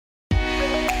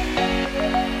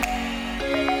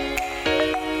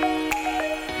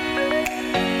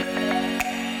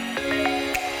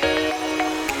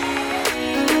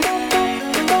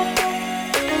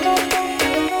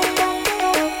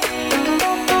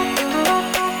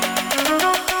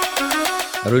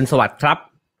อรุณสวัสดิ์ครับ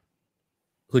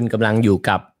คุณกำลังอยู่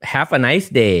กับ Have a nice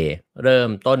day เริ่ม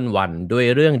ต้นวันด้วย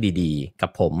เรื่องดีๆกั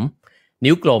บผม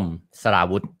นิ้วกลมสรา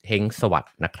วุธเฮงสวัส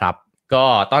ดิ์นะครับก็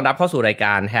ต้อนรับเข้าสู่รายก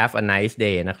าร Have a nice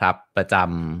day นะครับประจ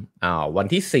ำวัน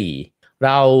ที่4เร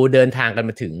าเดินทางกัน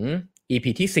มาถึง EP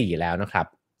ที่4แล้วนะครับ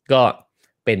ก็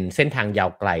เป็นเส้นทางยาว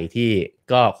ไกลที่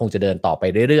ก็คงจะเดินต่อไป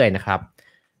เรื่อยๆนะครับ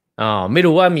ไม่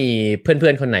รู้ว่ามีเพื่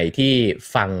อนๆคนไหนที่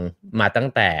ฟังมาตั้ง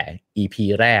แต่ EP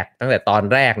แรกตั้งแต่ตอน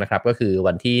แรกนะครับก็คือ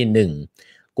วันที่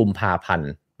1กุมภาพันธ์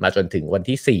มาจนถึงวัน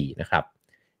ที่4นะครับ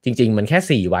จริงๆมันแ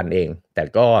ค่4วันเองแต่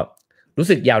ก็รู้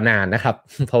สึกยาวนานนะครับ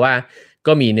เพราะว่า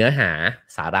ก็มีเนื้อหา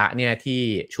สาระเนี่ยที่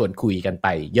ชวนคุยกันไป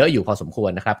เยอะอยู่พอสมคว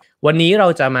รนะครับวันนี้เรา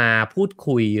จะมาพูด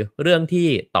คุยเรื่องที่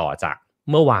ต่อจาก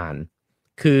เมื่อวาน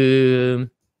คือ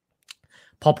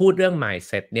พอพูดเรื่อง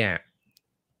mindset เนี่ย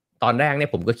ตอนแรกเนี่ย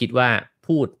ผมก็คิดว่า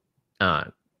พูด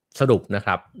สรุปนะค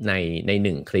รับใน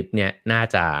1คลิปเนี่ยน่า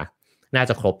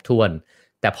จะครบถ้วน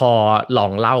แต่พอลอ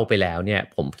งเล่าไปแล้วเนี่ย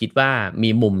ผมคิดว่ามี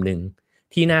มุมหนึ่ง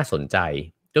ที่น่าสนใจ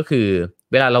ก็คือ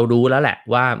เวลาเรารู้แล้วแหละ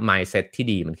ว่า mindset ที่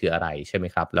ดีมันคืออะไรใช่ไหม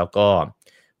ครับแล้วก็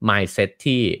mindset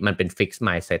ที่มันเป็น fixed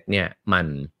mindset เนี่ยมัน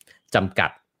จำกั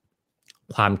ด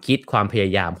ความคิดความพย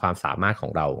ายามความสามารถขอ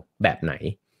งเราแบบไหน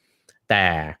แต่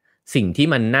สิ่งที่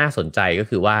มันน่าสนใจก็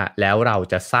คือว่าแล้วเรา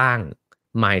จะสร้าง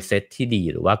mindset ที่ดี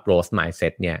หรือว่า growth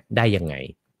mindset เนี่ยได้ยังไง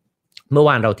เมื่อว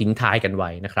านเราทิ้งท้ายกันไว้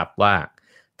นะครับว่า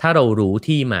ถ้าเรารู้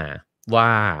ที่มาว่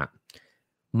า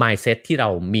mindset ที่เรา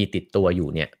มีติดตัวอยู่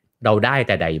เนี่ยเราได้แ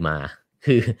ต่ใดมา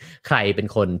คือใครเป็น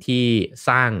คนที่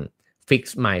สร้าง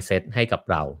fixed mindset ให้กับ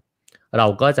เราเรา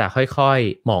ก็จะค่อย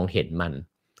ๆมองเห็นมัน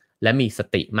และมีส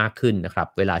ติมากขึ้นนะครับ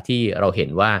เวลาที่เราเห็น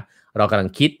ว่าเรากำลัง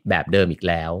คิดแบบเดิมอีก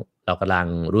แล้วเรากำลัง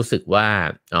รู้สึกว่า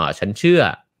ฉันเชื่อ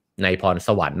ในพรส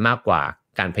วรรค์มากกว่า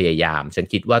การพยายามฉัน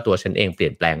คิดว่าตัวฉันเองเปลี่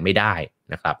ยนแปลงไม่ได้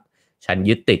นะครับฉัน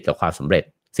ยึดติดกับความสำเร็จ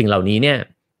สิ่งเหล่านี้เนี่ย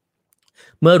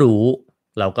เมื่อรู้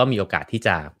เราก็มีโอกาสที่จ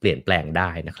ะเปลี่ยนแปลงได้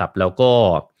นะครับแล้วก็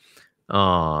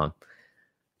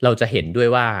เราจะเห็นด้วย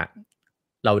ว่า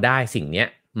เราได้สิ่งนี้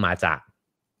มาจาก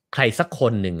ใครสักค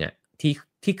นหนึ่งอ่ะ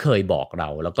ที่เคยบอกเรา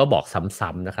แล้วก็บอกซ้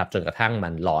ำๆนะครับจนกระทั่งมั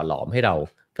นหล่อหลอมให้เรา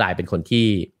กลายเป็นคน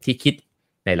ที่คิด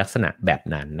ในลักษณะแบบ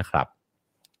นั้นนะครับ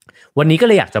วันนี้ก็เ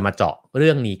ลยอยากจะมาเจาะเ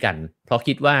รื่องนี้กันเพราะ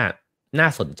คิดว่าน่า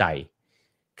สนใจ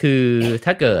คือ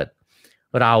ถ้าเกิด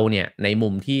เราเนี่ยในมุ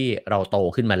มที่เราโต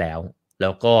ขึ้นมาแล้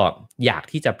วก็อยาก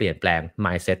ที่จะเปลี่ยนแปลง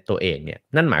mindset ตัวเองเนี่ย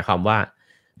นั่นหมายความว่า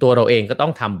ตัวเราเองก็ต้อ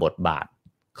งทำบทบาท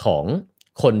ของ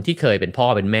คนที่เคยเป็นพ่อ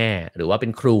เป็นแม่หรือว่าเป็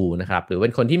นครูนะครับหรือเ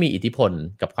ป็นคนที่มีอิทธิพล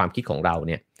กับความคิดของเรา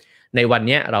เนี่ยในวัน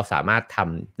นี้เราสามารถท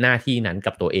ำหน้าที่นั้น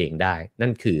กับตัวเองได้นั่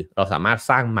นคือเราสามารถ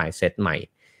สร้าง mindset ใหม่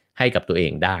ให้กับตัวเอ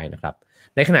งได้นะครับ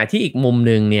ในขณะที่อีกมุม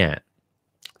นึงเนี่ย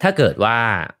ถ้าเกิดว่า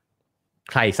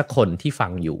ใครสักคนที่ฟั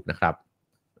งอยู่นะครับ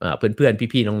เพื่อน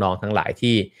ๆพี่ๆน้องๆทั้งหลาย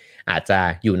ที่อาจจะ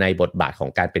อยู่ในบทบาทของ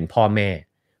การเป็นพ่อแม่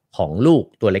ของลูก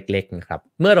ตัวเล็กๆนะครับ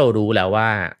เมื่อเรารู้แล้วว่า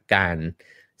การ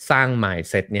สร้าง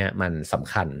mindset เนี่ยมันส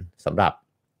ำคัญสำหรับ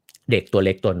เด็กตัวเ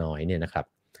ล็กตัวน้อยเนี่ยนะครับ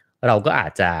เราก็อา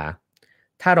จจะ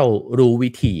ถ้าเรารู้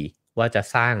วิธีว่าจะ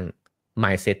สร้าง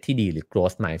mindset ที่ดีหรือ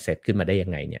growth mindset ขึ้นมาได้ยั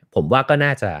งไงเนี่ยผมว่าก็น่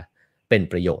าจะเป็น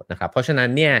ประโยชน์นะครับเพราะฉะนั้น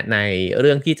เนี่ยในเ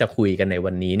รื่องที่จะคุยกันใน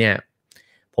วันนี้เนี่ย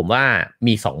ผมว่า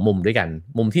มี2มุมด้วยกัน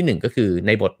มุมที่1ก็คือใ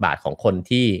นบทบาทของคน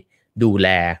ที่ดูแล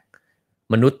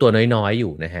มนุษย์ตัวน้อยๆอ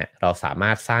ยู่นะฮะเราสาม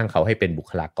ารถสร้างเขาให้เป็นบุ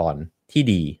คลากรที่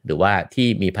ดีหรือว่าที่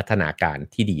มีพัฒนาการ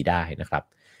ที่ดีได้นะครับ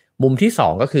มุมที่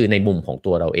2ก็คือในมุมของ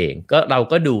ตัวเราเองก็เรา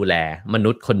ก็ดูแลมนุ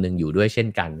ษย์คนหนึ่งอยู่ด้วยเช่น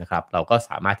กันนะครับเราก็ส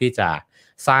ามารถที่จะ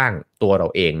สร้างตัวเรา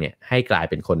เองเนี่ยให้กลาย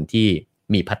เป็นคนที่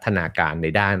มีพัฒนาการใน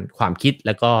ด้านความคิดแ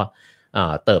ล้วก็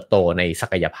เติบโตในศั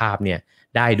กยภาพเนี่ย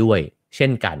ได้ด้วยเช่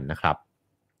นกันนะครับ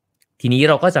ทีนี้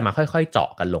เราก็จะมาค่อยๆเจาะ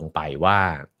กันลงไปว่า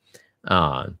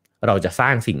เราจะสร้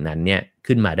างสิ่งนั้นเนี่ย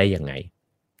ขึ้นมาได้ยังไง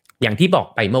อย่างที่บอก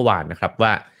ไปเมื่อวานนะครับว่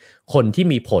าคนที่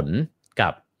มีผลกั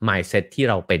บ mindset ที่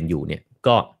เราเป็นอยู่เนี่ย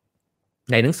ก็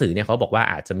ในหนังสือเนี่ยเขาบอกว่า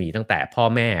อาจจะมีตั้งแต่พ่อ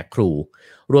แม่ครู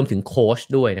รวมถึงโค้ช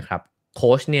ด้วยนะครับโค้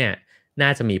ชเนี่ยน่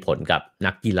าจะมีผลกับ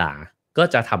นักกีฬาก็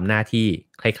จะทำหน้าที่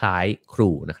คล้ายๆครู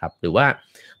นะครับหรือว่า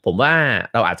ผมว่า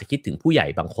เราอาจจะคิดถึงผู้ใหญ่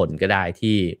บางคนก็ได้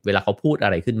ที่เวลาเขาพูดอะ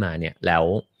ไรขึ้นมาเนี่ยแล้ว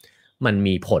มัน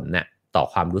มีผลน่ะต่อ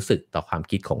ความรู้สึกต่อความ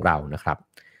คิดของเรานะครับ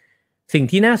สิ่ง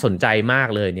ที่น่าสนใจมาก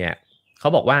เลยเนี่ยเขา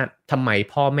บอกว่าทำไม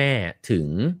พ่อแม่ถึ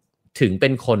งเป็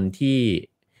นคนที่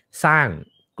สร้าง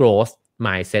growth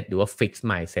mindset หรือว่า fixed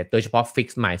mindset โดยเฉพาะ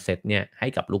fixed mindset เนี่ยให้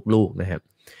กับลูกๆนะครับ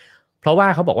เพราะว่า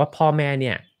เขาบอกว่าพ่อแม่เ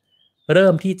นี่ยเริ่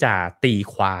มที่จะตี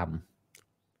ความ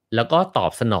แล้วก็ตอ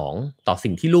บสนองต่อ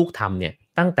สิ่งที่ลูกทำเนี่ย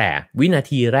ตั้งแต่วินา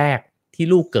ทีแรกที่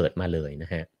ลูกเกิดมาเลยน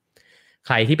ะฮะใค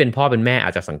รที่เป็นพ่อเป็นแม่อ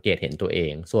าจจะสังเกตเห็นตัวเอ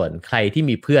งส่วนใครที่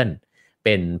มีเพื่อน เ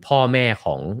ป็นพ่อแม่ข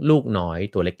องลูกน้อย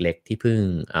ตัวเล็กๆที่เพิ่ง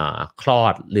คลอ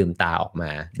ดลืมตาออกม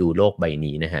าดูโลกใบ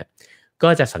นี้นะฮะก็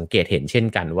จะสังเกตเห็นเช่น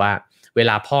กันว่าเว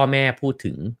ลาพ่อแม่พูด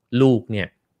ถึงลูกเนี่ย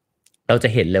เราจะ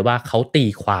เห็นเลยว่าเขาตี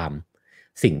ความ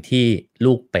สิ่งที่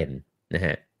ลูกเป็นนะฮ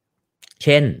ะเ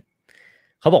ช่น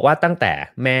เขาบอกว่าตั้งแต่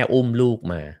แม่อุ้มลูก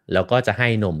มาแล้วก็จะให้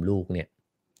นมลูกเนี่ย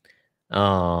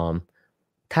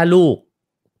ถ้าลูก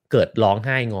เกิดร้องไ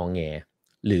ห้งอแง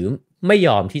หรือไม่ย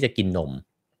อมที่จะกินนม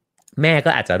แม่ก็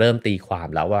อาจจะเริ่มตีความ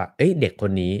แล้วว่าเด็กค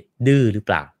นนี้ดื้อหรือเ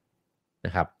ปล่าน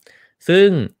ะครับซึ่ง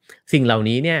สิ่งเหล่า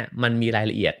นี้เนี่ยมันมีราย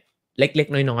ละเอียดเล็ก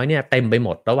ๆน้อยๆเนี่ยเต็มไปหม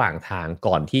ดระหว่างทาง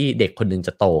ก่อนที่เด็กคนนึงจ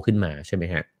ะโตขึ้นมาใช่ไหม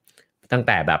ฮะตั้งแ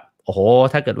ต่แบบโอ้โห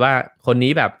ถ้าเกิดว่าคน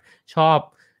นี้แบบชอบ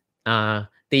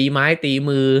ตีไม้ตี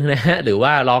มือนะฮะหรือว่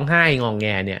าร้องไห้งอแง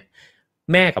เนี่ย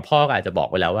แม่กับพ่อก็อาจจะบอก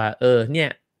ไปแล้วว่าเนี่ย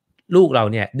ลูกเรา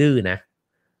เนี่ยดื้อนะ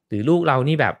หรือลูกเรา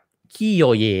นี่แบบขี้โย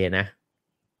เยนะ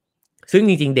ซึ่ง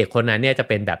จริงๆเด็กคนนั้นเนี่ยจะ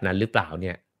เป็นแบบนั้นหรือเปล่าเ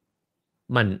นี่ย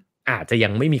มันอาจจะยั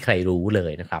งไม่มีใครรู้เล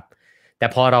ยนะครับแต่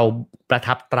พอเราประ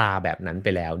ทับตราแบบนั้นไป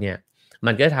แล้วเนี่ย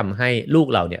มันก็ทำให้ลูก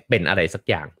เราเนี่ยเป็นอะไรสัก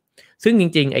อย่างซึ่งจ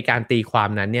ริงๆไอการตีความ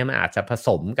นั้นเนี่ยมันอาจจะผส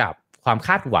มกับความค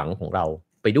าดหวังของเรา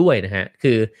ไปด้วยนะฮะ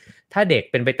คือถ้าเด็ก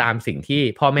เป็นไปตามสิ่งที่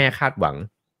พ่อแม่คาดหวัง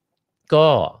ก็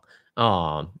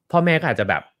พ่อแม่ก็อาจจะ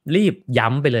แบบรีบย้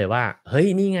ำไปเลยว่าเฮ้ย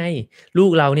นี่ไงลู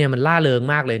กเราเนี่ยมันล่าเริง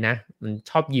มากเลยนะมัน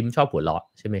ชอบยิ้มชอบหัวเราะ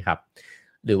ใช่ไหมครับ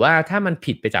หรือว่าถ้ามัน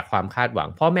ผิดไปจากความคาดหวัง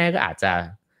พ่อแม่ก็อาจจะ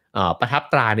ประทับ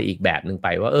ตราในอีกแบบหนึ่งไป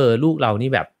ว่าลูกเรานี่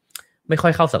แบบไม่ค่อ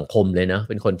ยเข้าสังคมเลยเนาะ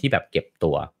เป็นคนที่แบบเก็บ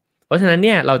ตัวเพราะฉะนั้นเ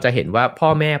นี่ยเราจะเห็นว่าพ่อ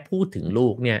แม่พูดถึงลู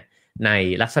กเนี่ยใน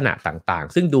ลักษณะต่าง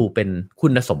ๆซึ่งดูเป็นคุ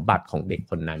ณสมบัติของเด็ก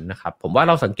คนนั้นนะครับผมว่าเ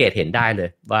ราสังเกตเห็นได้เลย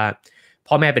ว่า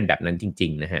พ่อแม่เป็นแบบนั้นจริ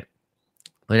งๆนะฮะ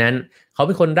เพราะฉะนั้นเขาเ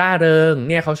ป็นคนร่าเริง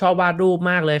เนี่ยเขาชอบวาดรูป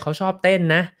มากเลยเขาชอบเต้น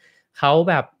นะเขา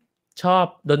แบบชอบ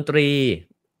ดนตรี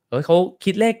เขา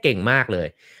คิดเลขเก่งมากเลย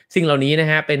สิ่งเหล่านี้นะ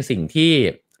ฮะเป็นสิ่งที่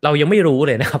เรายังไม่รู้เ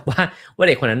ลยนะครับว่า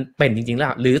เด็กคนนั้นเป็นจริงๆแล้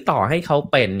วหรือต่อให้เขา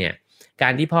เป็นเนี่ยกา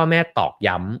รที่พ่อแม่ตอก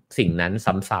ย้ำสิ่งนั้น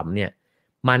ซ้ำๆเนี่ย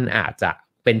มันอาจจะ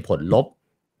เป็นผลลบ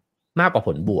มากกว่าผ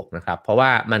ลบวกนะครับเพราะว่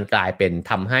ามันกลายเป็น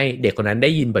ทำให้เด็กคนนั้นได้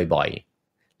ยินบ่อย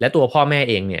ๆและตัวพ่อแม่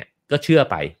เองเนี่ยก็เชื่อ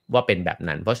ไปว่าเป็นแบบ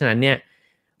นั้นเพราะฉะนั้นเนี่ย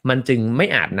มันจึงไม่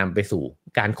อาจนำไปสู่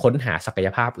การค้นหาศักย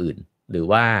ภาพอื่นหรือ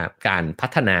ว่าการพั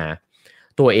ฒนา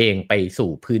ตัวเองไปสู่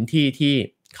พื้นที่ที่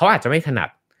เขาอาจจะไม่ถนัด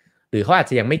หรือเขาอาจ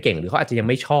จะยังไม่เก่งหรือเขาอาจจะยัง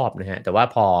ไม่ชอบนะฮะแต่ว่า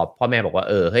พอพ่อแม่บอกว่า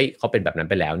เฮ้ยเขาเป็นแบบนั้น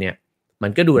ไปแล้วเนี่ยมั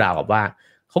นก็ดูราวกับว่า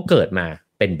เขาเกิดมา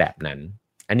เป็นแบบนั้น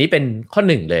อันนี้เป็นข้อ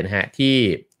หนึ่งเลยนะฮะที่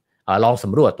ลองส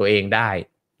ำรวจตัวเองได้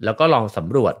แล้วก็ลองส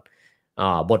ำรวจ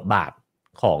บทบาท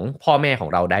ของพ่อแม่ของ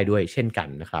เราได้ด้วยเช่นกัน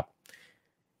นะครับ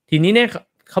ทีนี้เนี่ย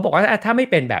เขาบอกว่าถ้าไม่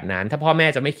เป็นแบบนั้นถ้าพ่อแม่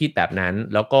จะไม่คิดแบบนั้น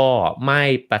แล้วก็ไม่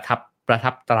ประ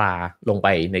ทับตราลงไป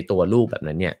ในตัวลูกแบบ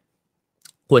นั้นเนี่ย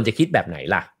ควรจะคิดแบบไหน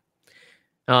ล่ะ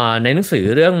ในหนังสือ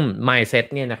เรื่อง mindset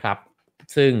เนี่ยนะครับ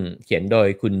ซึ่งเขียนโดย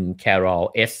คุณ Carol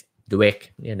S. Dweck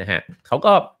เนี่ยนะฮะเขา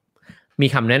ก็มี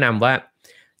คำแนะนำว่า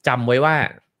จำไว้ว่า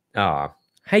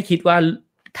ให้คิดว่า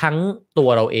ทั้งตัว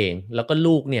เราเองแล้วก็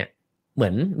ลูกเนี่ยเหมื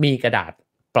อนมีกระดาษ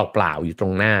เปล่าๆอยู่ตร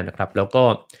งหน้านะครับแล้วก็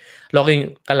เราเอง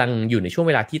กำลังอยู่ในช่วง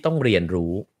เวลาที่ต้องเรียน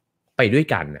รู้ไปด้วย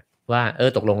กันว่า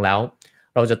ตกลงแล้ว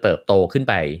เราจะเติบโตขึ้น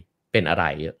ไปเป็นอะไร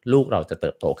ลูกเราจะเติ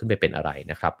บโตขึ้นไปเป็นอะไร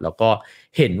นะครับแล้วก็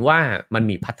เห็นว่ามัน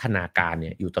มีพัฒนาการเ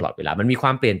นี่ยอยู่ตลอดเวลามันมีคว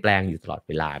ามเปลี่ยนแปลงอยู่ตลอดเ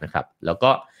วลานะครับแล้ว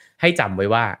ก็ให้จำไว้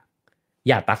ว่า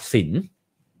อย่าตัดสิน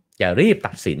อย่ารีบ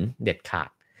ตัดสินเด็ดขาด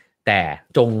แต่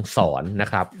จงสอนนะ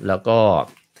ครับแล้วก็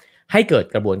ให้เกิด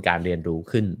กระบวนการเรียนรู้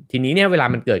ขึ้นทีนี้เนี่ยเวลา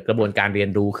มันเกิดกระบวนการเรียน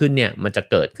รู้ขึ้นเนี่ยมันจะ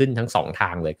เกิดขึ้นทั้งสองทา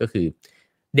งเลยก็คือ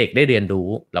เด็กได้เรียนรู้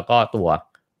แล้วก็ตัว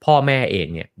พ่อแม่เอง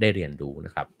เนี่ยได้เรียนรู้น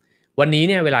ะครับวันนี้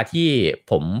เนี่ยเวลาที่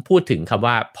ผมพูดถึงคำ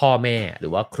ว่าพ่อแม่หรื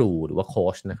อว่าครูหรือว่าโค้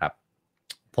ชนะครับ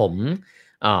ผม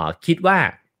คิดว่า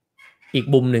อีก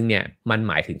มุมนึงเนี่ยมัน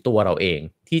หมายถึงตัวเราเอง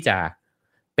ที่จะ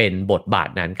เป็นบทบาท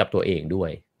นั้นกับตัวเองด้ว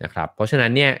ยนะครับเพราะฉะนั้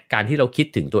นเนี่ยการที่เราคิด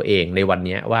ถึงตัวเองในวัน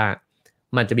นี้ว่า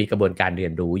มันจะมีกระบวนการเรีย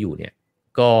นรู้อยู่เนี่ย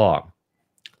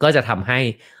ก็จะทำให้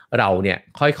เราเนี่ย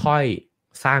ค่อย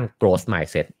ๆสร้าง growth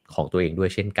mindset ของตัวเองด้วย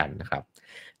เช่นกันนะครับ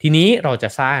ทีนี้เราจะ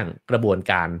สร้างกระบวน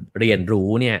การเรียนรู้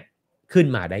เนี่ยขึ้น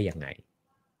มาได้ยังไง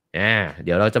เ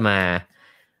ดี๋ยวเราจะมา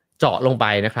เจาะลงไป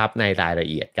นะครับในรายละ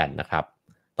เอียดกันนะครับ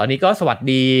ตอนนี้ก็สวัส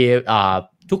ดี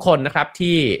ทุกคนนะครับ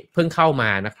ที่เพิ่งเข้าม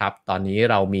านะครับตอนนี้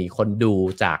เรามีคนดู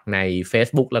จากใน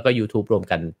Facebook แล้วก็ YouTube รวม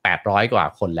กัน800กว่า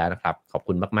คนแล้วนะครับขอบ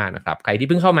คุณมากๆนะครับใครที่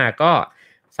เพิ่งเข้ามาก็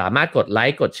สามารถกดไล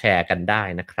ค์กดแชร์กันได้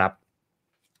นะครับ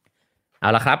เอา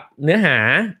ละครับเนื้อหา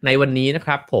ในวันนี้นะค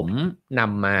รับผมน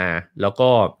ำมาแล้วก็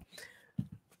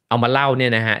เอามาเล่าเนี่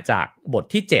ยนะฮะจากบท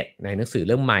ที่7ในหนังสือเ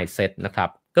รื่อง mindset นะครับ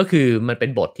ก็คือมันเป็น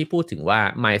บทที่พูดถึงว่า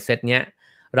mindset เนี้ย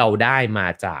เราได้มา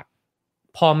จาก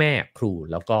พ่อแม่ครู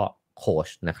แล้วก็โค้ช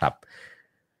นะครับ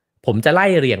ผมจะไล่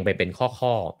เรียงไปเป็น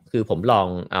ข้อคือผมลอง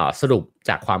สรุป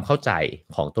จากความเข้าใจ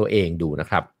ของตัวเองดูนะ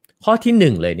ครับข้อที่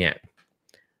1เลยเนี่ย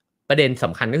ประเด็นส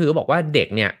ำคัญก็คือบอกว่าเด็ก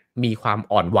เนี่ยมีความ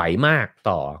อ่อนไหวมาก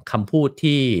ต่อคำพูด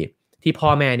ที่พ่อ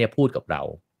แม่เนี่ยพูดกับเรา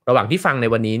ระหว่างที่ฟังใน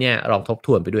วันนี้เนี่ยลองทบท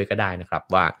วนไปด้วยก็ได้นะครับ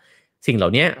ว่าสิ่งเหล่า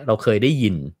นี้เราเคยได้ยิ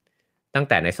นตั้ง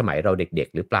แต่ในสมัยเราเด็ก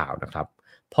ๆหรือเปล่านะครับ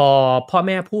พอพ่อแ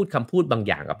ม่พูดคำพูดบาง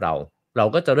อย่างกับเรา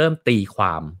ก็จะเริ่มตีคว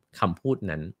ามคำพูด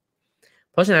นั้น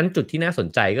เพราะฉะนั้นจุดที่น่าสน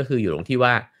ใจก็คืออยู่ตรงที่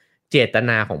ว่าเจต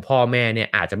นาของพ่อแม่เนี่ย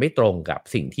อาจจะไม่ตรงกับ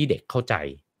สิ่งที่เด็กเข้าใจ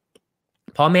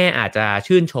พ่อแม่อาจจะ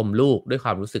ชื่นชมลูกด้วยคว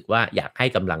ามรู้สึกว่าอยากให้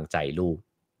กำลังใจลูก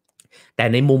แต่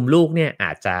ในมุมลูกเนี่ยอ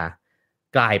าจจะ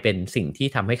กลายเป็นสิ่งที่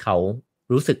ทำให้เขา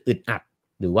รู้สึกอึดอัด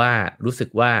หรือว่ารู้สึก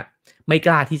ว่าไม่ก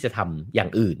ล้าที่จะทำอย่า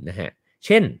งอื่นนะฮะเ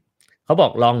ช่นเขาบอ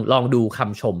กลองดูค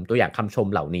ำชมตัวอย่างคำชม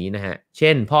เหล่านี้นะฮะเ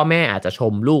ช่นพ่อแม่อาจจะช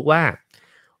มลูกว่า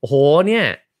โอ้โหเนี่ย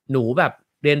หนูแบบ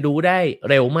เรียนรู้ได้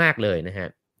เร็วมากเลยนะฮะ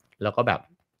แล้วก็แบบ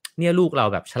เนี่ยลูกเรา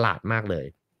แบบฉลาดมากเลย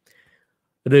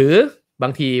หรือบา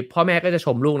งทีพ่อแม่ก็จะช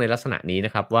มลูกในลักษณะนี้น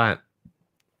ะครับว่า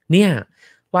เนี่ย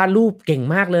วาดรูปเก่ง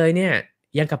มากเลยเนี่ย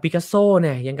ยังกับปิกัสโซเ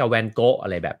นี่ยยังกับแวนโกะอะ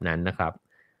ไรแบบนั้นนะครับ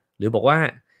หรือบอกว่า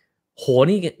โห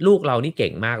นี่ลูกเรานี่เก่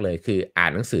งมากเลยคืออ่า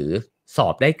นหนังสือสอ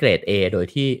บได้เกรด A โดย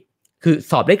ที่คือ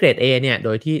สอบได้เกรด A เนี่ยโด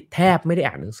ยที่แทบไม่ได้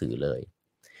อ่านหนังสือเลย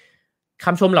ค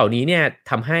ำชมเหล่านี้เนี่ย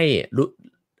ทำให้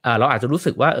เราอาจจะรู้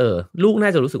สึกว่าลูกน่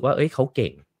าจะรู้สึกว่าเขาเก่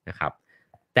งนะครับ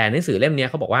แต่หนังสือเล่มนี้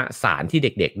เขาบอกว่าสารที่เ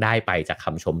ด็กๆได้ไปจากค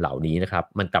ำชมเหล่านี้นะครับ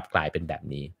มันกลับกลายเป็นแบบ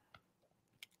นี้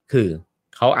คือ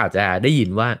เขาอาจจะได้ยิน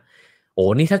ว่าโอ้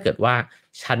นี่ถ้าเกิดว่า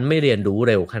ฉันไม่เรียนรู้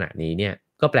เร็วขนาดนี้เนี่ย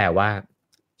ก็แปลว่า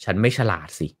ฉันไม่ฉลาด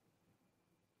สิ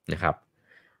นะครับ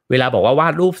เวลาบอกว่าวา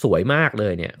ดรูปสวยมากเล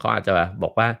ยเนี่ยเขาอาจจะบอ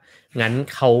กว่างั้น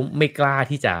เขาไม่กล้า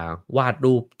ที่จะวาด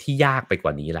รูปที่ยากไปก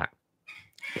ว่านี้ละ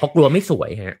เพราะกลัวไม่สวย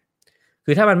ฮะ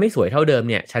คือถ้ามันไม่สวยเท่าเดิม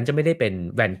เนี่ยฉันจะไม่ได้เป็น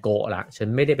แวนโกะละฉัน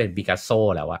ไม่ได้เป็นปิกัสโซ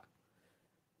แล้วอะ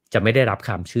จะไม่ได้รับค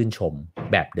ำชื่นชม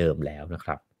แบบเดิมแล้วนะค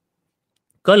รับ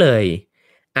ก็เลย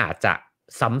อาจจะ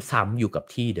ซ้ำๆอยู่กับ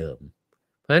ที่เดิม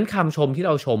เพราะฉะนั้นคำชมที่เ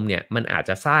ราชมเนี่ยมันอาจ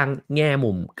จะสร้างแง่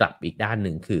มุมกลับอีกด้านห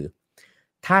นึ่งคือ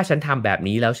ถ้าฉันทำแบบ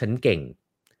นี้แล้วฉันเก่ง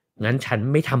งั้นฉัน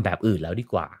ไม่ทำแบบอื่นแล้วดี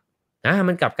กว่า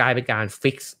มันกลับกลายเป็นการ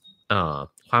ฟิกซ์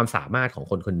ความสามารถของ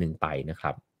คนคนหนึ่งไปนะค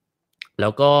รับแล้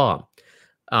วก็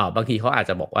บางทีเขาอาจ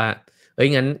จะบอกว่า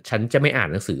งั้นฉันจะไม่อ่าน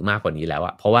หนังสือมากกว่านี้แล้วอ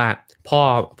ะเพราะว่า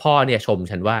พ่อเนี่ยชม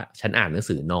ฉันว่าฉันอ่านหนัง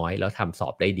สือน้อยแล้วทำสอ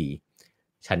บได้ดี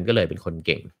ฉันก็เลยเป็นคนเ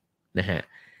ก่งนะฮะ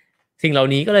สิ่งเหล่า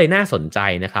นี้ก็เลยน่าสนใจ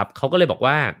นะครับเขาก็เลยบอก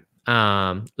ว่า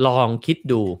ลองคิด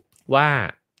ดูว่า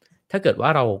ถ้าเกิดว่า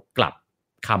เรากลับ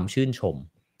คำชื่นชม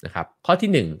นะครับข้อ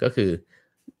ที่1ก็คือ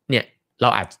เนี่ยเรา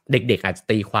อาจเด็กๆอาจจะ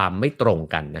ตีความไม่ตรง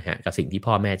กันนะฮะกับสิ่งที่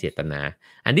พ่อแม่เจตนา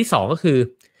อันที่2ก็คือ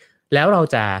แล้วเรา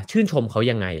จะชื่นชมเขา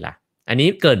ยังไงล่ะอันนี้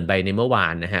เกริ่นไปในเมื่อวา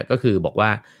นนะฮะก็คือบอกว่า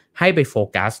ให้ไปโฟ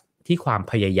กัสที่ความ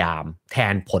พยายามแท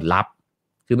นผลลัพธ์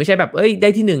คือไม่ใช่แบบได้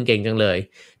ที่1เก่งจังเลย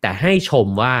แต่ให้ชม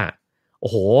ว่าโอ้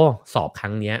โหสอบครั้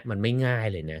งนี้มันไม่ง่าย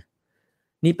เลยนะ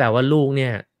นี่แปลว่าลูกเนี่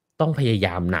ยต้องพยาย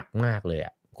ามหนักมากเลยอ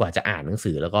ะกว่าจะอ่านหนัง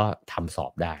สือแล้วก็ทำสอ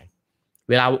บได้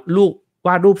เวลาลูกว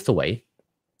าดรูปสวย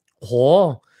โอ้โห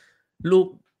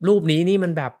รูปนี้นี่มั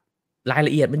นแบบรายล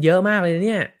ะเอียดมันเยอะมากเลยเ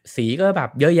นี่ยสีก็แบบ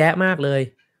เยอะแยะมากเลย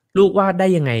ลูกวาดได้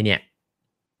ยังไงเนี่ย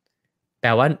แปล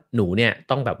ว่าหนูเนี่ย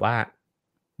ต้องแบบว่า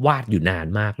วาดอยู่นาน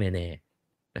มากแน่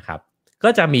ๆนะครับก็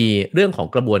จะมีเรื่องของ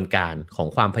กระบวนการของ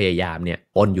ความพยายามเนี่ย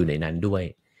ปนอยู่ในนั้นด้วย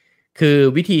คือ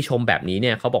วิธีชมแบบนี้เ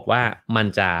นี่ยเขาบอกว่ามัน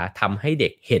จะทำให้เด็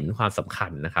กเห็นความสำคั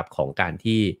ญนะครับของการ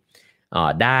ที่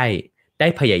ได้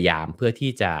พยายามเพื่อ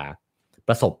ที่จะป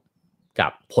ระสบกั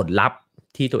บผลลัพธ์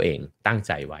ที่ตัวเองตั้งใ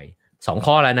จไว้2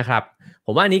ข้อแล้วนะครับผ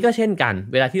มว่าอันนี้ก็เช่นกัน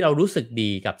เวลาที่เรารู้สึกดี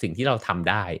กับสิ่งที่เราทำ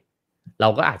ได้เรา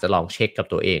ก็อาจจะลองเช็คกับ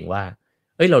ตัวเองว่า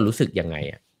เรารู้สึกยังไง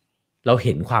อะเราเ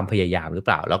ห็นความพยายามหรือเป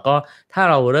ล่าแล้วก็ถ้า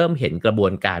เราเริ่มเห็นกระบว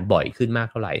นการบ่อยขึ้นมาก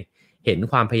เท่าไหร่เห็น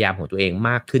ความพยายามของตัวเองม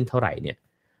ากขึ้นเท่าไหร่เนี่ย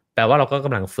แปลว่าเราก็ก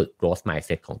ำลังฝึก growth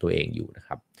mindset ของตัวเองอยู่นะค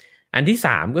รับอันที่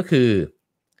3ก็คือ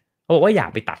เขาบอกว่าอย่า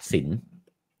ไปตัดสิน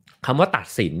คำว่าตัด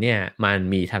สินเนี่ยมัน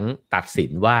มีทั้งตัดสิ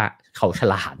นว่าเขาฉ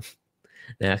ลาด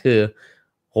นะคือ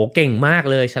โหเก่งมาก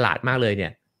เลยฉลาดมากเลยเนี่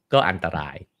ยก็อันตรา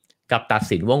ยกับตัด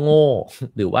สินว่าโง่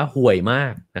หรือว่าห่วยมา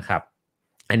กนะครับ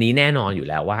อันนี้แน่นอนอยู่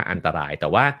แล้วว่าอันตรายแต่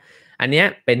ว่าอันเนี้ย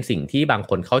เป็นสิ่งที่บาง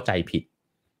คนเข้าใจผิด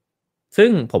ซึ่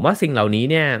งผมว่าสิ่งเหล่านี้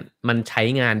เนี่ยมันใช้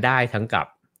งานได้ทั้งกับ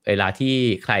เวลาที่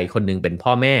ใครคนนึงเป็นพ่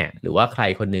อแม่หรือว่าใคร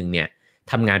คนนึงเนี่ย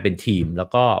ทำงานเป็นทีมแล้ว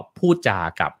ก็พูดจา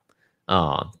กับ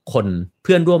คนเ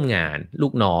พื่อนร่วมงานลู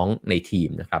กน้องในทีม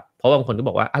นะครับเพราะบางคนก็บ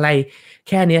อกว่าอะไรแ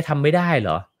ค่นี้ทำไม่ได้เหร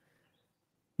อ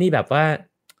นี่แบบว่า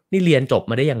นี่เรียนจบ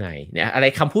มาได้ยังไงเนี่ยอะไร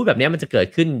คำพูดแบบนี้มันจะเกิด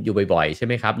ขึ้นอยู่บ่อยๆใช่ไ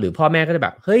หมครับหรือพ่อแม่ก็จะแบ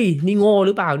บเฮ้ยนี่โง่ห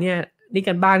รือเปล่าเนี่ยนี่ก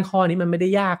ารบ้านข้อนี้มันไม่ได้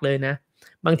ยากเลยนะ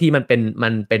บางทีมันเ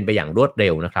ป็นไปอย่างรวดเร็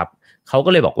วนะครับเขาก็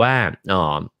เลยบอกว่า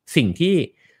สิ่งที่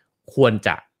ควรจ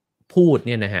ะพูดเ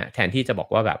นี่ยนะฮะแทนที่จะบอก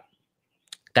ว่าแบบ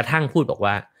กระทั่งพูดบอก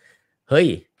ว่าเฮ้ย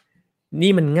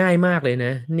นี่มันง่ายมากเลยน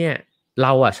ะเนี่ยเร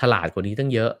าอะฉลาดกว่านี้ตั้ง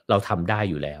เยอะเราทำได้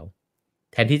อยู่แล้ว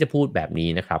แทนที่จะพูดแบบนี้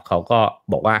นะครับเขาก็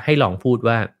บอกว่าให้ลองพูด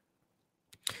ว่า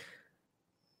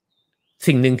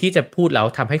สิ่งหนึ่งที่จะพูดแล้ว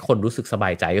ทำให้คนรู้สึกสบา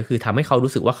ยใจก็คือทำให้เขา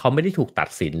รู้สึกว่าเขาไม่ได้ถูกตัด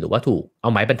สินหรือว่าถูกเอา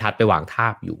ไม้บรรทัดไปวางทา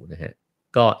บอยู่นะฮะ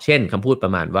ก็เช่นคำพูดปร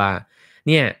ะมาณว่าเ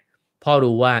นี่ยพ่อ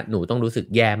รู้ว่าหนูต้องรู้สึก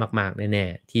แย่มากๆแน่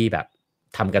ๆที่แบบ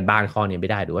ทำกันบ้านข้อนี้ไม่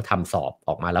ได้หรือว่าทำสอบอ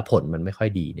อกมาแล้วผลมันไม่ค่อย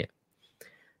ดีเนี่ย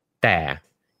แต่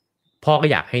พ่อก็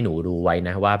อยากให้หนูรู้ไว้น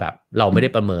ะว่าแบบเราไม่ได้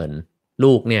ประเมิน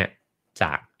ลูกเนี่ยจ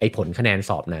ากไอ้ผลคะแนน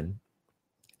สอบนั้น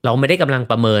เราไม่ได้กำลัง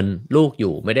ประเมินลูกอ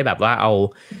ยู่ไม่ได้แบบว่าเอ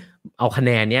าคะแ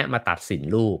นนเนี้ยมาตัดสิน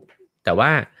ลูกแต่ว่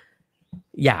า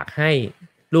อยากให้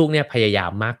ลูกเนี่ยพยายา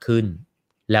มมากขึ้น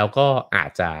แล้วก็อา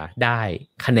จจะได้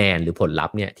คะแนนหรือผลลัพ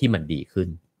ธ์เนี่ยที่มันดีขึ้น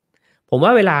ผมว่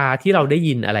าเวลาที่เราได้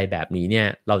ยินอะไรแบบนี้เนี่ย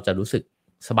เราจะรู้สึก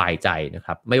สบายใจนะค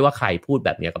รับไม่ว่าใครพูดแบ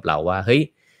บนี้กับเราว่าเฮ้ย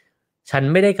ฉัน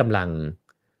ไม่ได้กำลั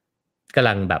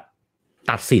งแบบ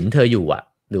ตัดสินเธออยู่อะ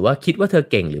หรือว่าคิดว่าเธอ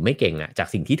เก่งหรือไม่เก่งอะจาก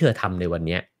สิ่งที่เธอทำในวัน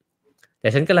นี้แต่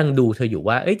ฉันกำลังดูเธออยู่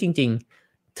ว่าเอ้ยจริง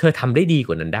ๆเธอทำได้ดีก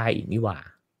ว่านั้นได้อีกนี่หว่า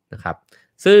นะครับ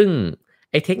ซึ่ง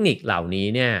ไอ้เทคนิคเหล่านี้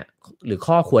เนี่ยหรือ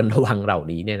ข้อควรระวังเหล่า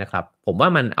นี้เนี่ยนะครับผมว่า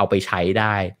มันเอาไปใช้ไ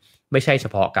ด้ไม่ใช่เฉ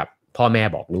พาะกับพ่อแม่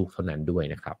บอกลูกเท่านั้นด้วย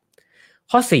นะครับ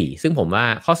ข้อ4ซึ่งผมว่า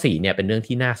ข้อ4เนี่ยเป็นเรื่อง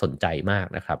ที่น่าสนใจมาก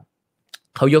นะครับ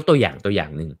เขายกตัวอย่าง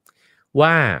หนึ่งว่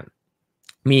า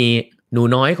มีหนู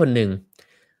น้อยคนหนึ่ง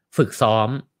ฝึกซ้อม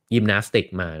ยิมนาสติก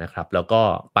มานะครับแล้วก็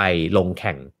ไปลงแ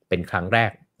ข่งเป็นครั้งแร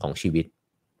กของชีวิต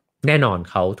แน่นอน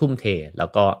เขาทุ่มเทแล้ว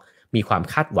ก็มีความ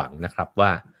คาดหวังนะครับว่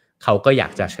าเขาก็อยา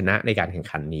กจะชนะในการแข่ง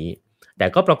ขันนี้แต่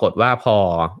ก็ปรากฏว่าพอ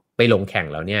ไปลงแข่ง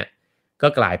แล้วเนี่ยก็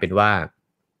กลายเป็นว่า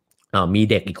มี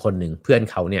เด็กอีกคนหนึ่งเพื่อน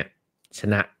เขาเนี่ยช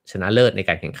นะเลิศในก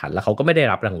ารแข่งขันแล้วเขาก็ไม่ได้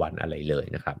รับรางวัลอะไรเลย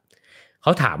นะครับเข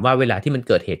าถามว่าเวลาที่มัน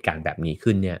เกิดเหตุการณ์แบบนี้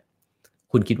ขึ้นเนี่ย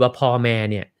คุณคิดว่าพ่อแม่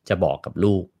เนี่ยจะบอกกับ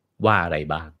ลูกว่าอะไร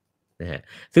บ้างนะฮะ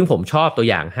ซึ่งผมชอบตัว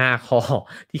อย่าง5ข้อ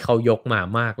ที่เขายกมา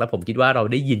มากแล้วผมคิดว่าเรา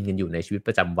ได้ยินกันอยู่ในชีวิตป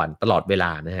ระจำวันตลอดเวล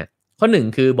านะฮะข้อ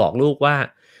1คือบอกลูกว่า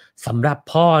สำหรับ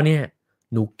พ่อเนี่ย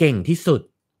หนูเก่งที่สุด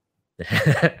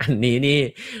อันนี้นี่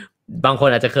บางคน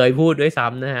อาจจะเคยพูดด้วยซ้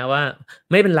ำนะฮะว่า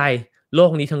ไม่เป็นไรโล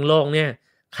กนี้ทั้งโลกเนี่ย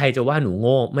ใครจะว่าหนูโ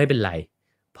ง่ไม่เป็นไร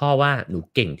พ่อว่าหนู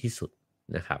เก่งที่สุด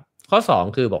นะครับข้อ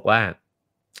2คือบอกว่า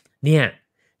เนี่ย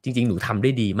จริงๆหนูทำได้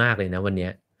ดีมากเลยนะวันเนี้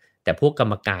ยแต่พวกกร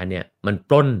รมการเนี่ยมัน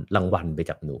ปล้นรางวัลไป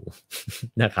จากหนู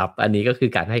นะครับอันนี้ก็คือ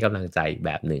การให้กำลังใจแบ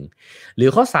บหนึ่งหรือ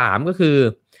ข้อ3ก็คือ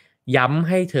ย้ำ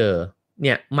ให้เธอเ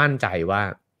นี่ยมั่นใจว่า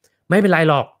ไม่เป็นไร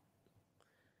หรอก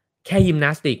แค่ยิมน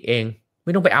าสติกเองไ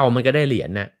ม่ต้องไปเอามันก็ได้เหรียญ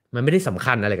นะมันไม่ได้สำ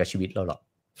คัญอะไรกับชีวิตเราหรอก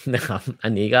นะครับอั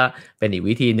นนี้ก็เป็นอีก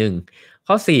วิธีหนึ่ง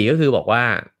ข้อ4ก็คือบอกว่า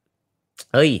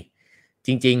เฮ้ยจ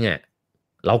ริงๆอ่ะ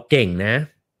เราเก่งนะ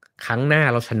ครั้งหน้า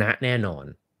เราชนะแน่นอน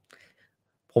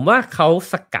ผมว่าเขา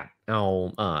สกัดเอา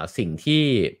สิ่ง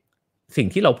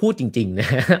ที่เราพูดจริงๆนะ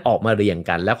ออกมาเรียง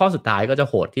กันแล้วข้อสุดท้ายก็จะ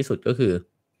โหดที่สุดก็คือ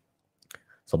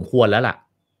สมควรแล้วล่ะ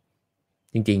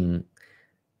จริง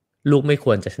ๆลูกไม่ค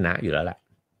วรจะชนะอยู่แล้วล่ะ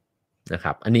นะค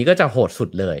รับอันนี้ก็จะโหดสุด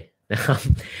เลยนะครับ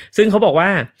ซึ่งเขาบอกว่า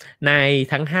ใน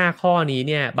ทั้ง5ข้อนี้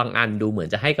เนี่ยบางอันดูเหมือน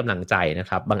จะให้กำลังใจนะ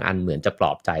ครับบางอันเหมือนจะปล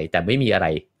อบใจแต่ไม่มีอะไร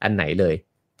อันไหนเลย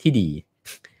ที่ดี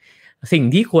สิ่ง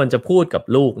ที่ควรจะพูดกับ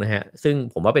ลูกนะฮะซึ่ง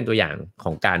ผมว่าเป็นตัวอย่างข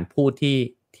องการพูด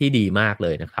ที่ดีมากเล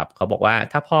ยนะครับเขาบอกว่า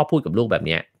ถ้าพ่อพูดกับลูกแบบ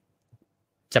นี้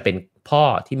จะเป็นพ่อ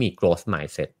ที่มี growth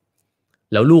mindset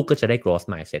แล้วลูกก็จะได้ growth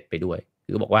mindset ไปด้วย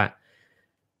คือบอกว่า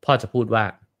พ่อจะพูดว่า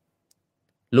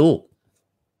ลูก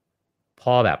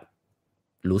พ่อแบบ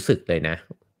รู้สึกเลยนะ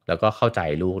แล้วก็เข้าใจ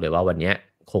ลูกเลยว่าวันนี้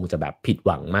คงจะแบบผิดห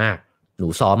วังมากหนู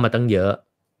ซ้อมมาตั้งเยอะ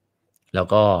แล้ว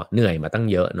ก็เหนื่อยมาตั้ง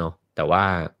เยอะเนาะแต่ว่า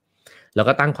เรา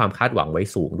ก็ตั้งความคาดหวังไว้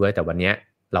สูงด้วยแต่วันนี้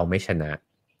เราไม่ชนะ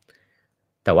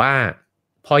แต่ว่า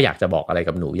พ่ออยากจะบอกอะไร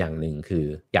กับหนูอย่างหนึ่งคือ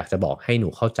อยากจะบอกให้หนู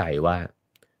เข้าใจว่า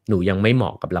หนูยังไม่เหมา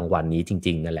ะกับรางวัลนี้จ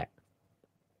ริงๆนั่นแหละ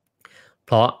เพ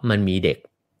ราะมันมีเด็ก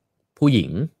ผู้หญิง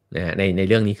นะฮะใน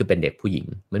เรื่องนี้คือเป็นเด็กผู้หญิง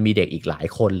มันมีเด็กอีกหลาย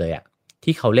คนเลยอะ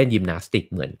ที่เขาเล่นยิมนาสติก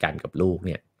เหมือนกันกับลูกเ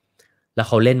นี่ยแล้วเ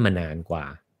ขาเล่นมานานกว่า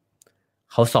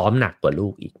เขาซ้อมหนักกว่าลู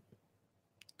กอีก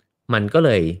มันก็เล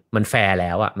ยมันแฟร์แ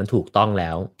ล้วอะมันถูกต้องแล้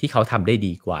วที่เขาทำได้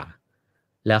ดีกว่า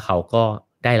แล้วเขาก็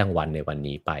ได้รางวัลในวัน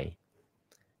นี้ไป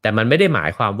แต่มันไม่ได้หมาย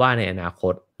ความว่าในอนาค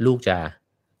ตลูกจะ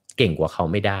เก่งกว่าเขา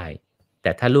ไม่ได้แ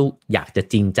ต่ถ้าลูกอยากจะ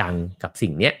จริงจังกับสิ่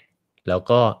งเนี้ยแล้ว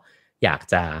ก็อยาก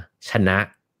จะชนะ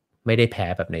ไม่ได้แพ้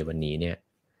แบบในวันนี้เนี่ย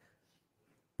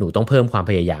หนูต้องเพิ่มความ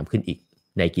พยายามขึ้นอีก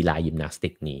ในกีฬายิมนาสติ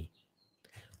กนี้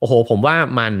โอ้โหผมว่า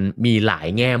มันมีหลาย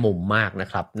แง่มุมมากนะ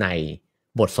ครับใน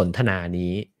บทสนทนา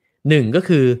นี้หนึ่งก็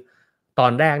คือตอ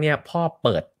นแรกเนี่ยพ่อเ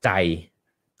ปิดใจ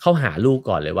เข้าหาลูก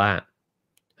ก่อนเลยว่า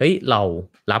เฮ้ยเรา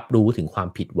รับรู้ถึงความ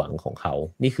ผิดหวังของเขา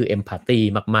นี่คือเอมพัตตี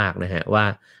มากๆนะฮะว่า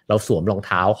เราสวมรองเ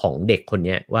ท้าของเด็กคน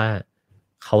นี้ว่า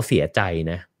เขาเสียใจ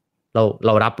นะเร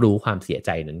ารับรู้ความเสียใ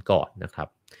จนั้นก่อนนะครับ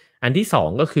อันที่สอง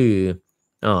ก็คือ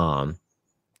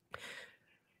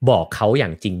บอกเขาอย่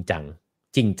างจริงจัง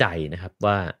จริงใจนะครับ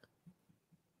ว่า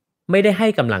ไม่ได้ให้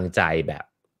กำลังใจแบบ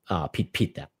ผิด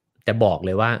อ่ะแต่บอกเล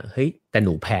ยว่าเฮ้ยแต่ห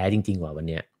นูแพ้จริงๆว่ะวัน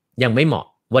นี้ยังไม่เหมาะ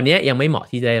วันนี้ยังไม่เหมาะ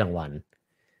ที่จะได้รางวัล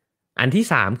อันที่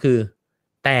สามคือ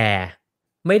แต่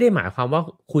ไม่ได้หมายความว่า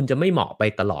คุณจะไม่เหมาะไป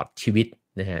ตลอดชีวิต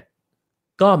นะฮะ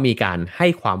ก็มีการให้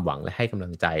ความหวังและให้กำลั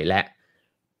งใจ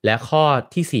และข้อ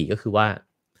ที่สี่ก็คือว่า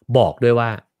บอกด้วยว่า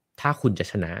ถ้าคุณจะ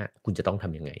ชนะคุณจะต้องท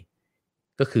ำยังไง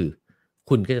ก็คือ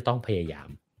คุณก็จะต้องพยายาม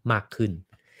มากขึ้น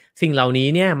สิ่งเหล่านี้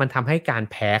เนี่ยมันทำให้การ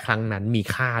แพ้ครั้งนั้นมี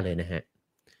ค่าเลยนะฮะ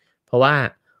เพราะว่า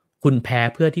คุณแพ้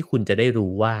เพื่อที่คุณจะได้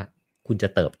รู้ว่าคุณจะ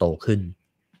เติบโตขึ้น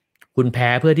คุณแพ้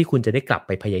เพื่อที่คุณจะได้กลับไ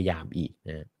ปพยายามอีก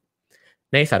นะ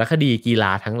ในสารคดีกีฬ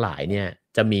าทั้งหลายเนี่ย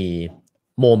จะมี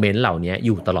โมเมนต์เหล่านี้อ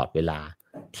ยู่ตลอดเวลา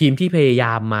ทีมที่พยาย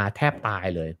ามมาแทบตาย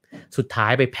เลยสุดท้า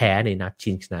ยไปแพ้ในนัด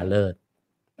ชิงชนะเลิศ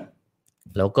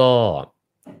แล้วก็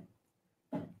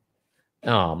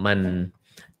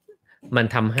มัน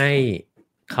ทำให้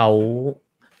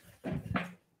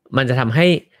มันจะทำให้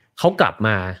เขากลับม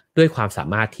าด้วยความสา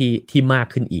มารถที่มาก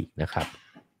ขึ้นอีกนะครับ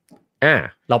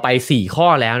เราไป4ข้อ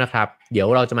แล้วนะครับเดี๋ยว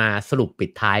เราจะมาสรุปปิ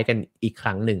ดท้ายกันอีกค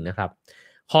รั้งหนึ่งนะครับ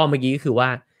ข้อเมื่อกี้ก็คือว่า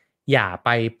อย่าไป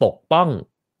ปกป้อง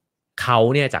เขา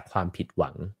เนี่ยจากความผิดหวั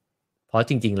งเพราะ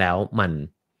จริงๆแล้ว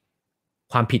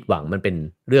ความผิดหวังมันเป็น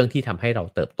เรื่องที่ทำให้เรา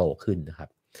เติบโตขึ้นนะครับ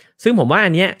ซึ่งผมว่าอั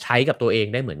นเนี้ยใช้กับตัวเอง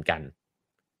ได้เหมือนกัน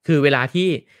คือเวลาที่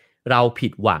เราผิ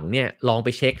ดหวังเนี่ยลองไป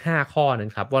เช็ค5ข้อนั้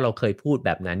นครับว่าเราเคยพูดแ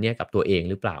บบนั้นเนี่ยกับตัวเอง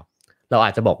หรือเปล่าเราอ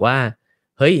าจจะบอกว่า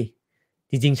เฮ้ย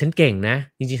จริงๆฉันเก่งนะ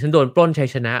จริงๆฉันโดนปล้นชัย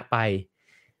ชนะไป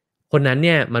คนนั้นเ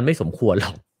นี่ยมันไม่สมควรหร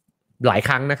อกหลายค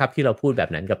รั้งนะครับที่เราพูดแบบ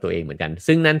นั้นกับตัวเองเหมือนกัน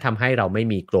ซึ่งนั่นทำให้เราไม่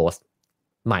มี growth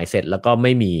mindset แล้วก็ไ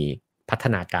ม่มีพัฒ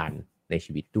นาการใน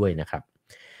ชีวิตด้วยนะครับ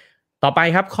ต่อไป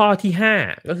ครับข้อที่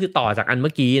5ก็คือต่อจากอันเ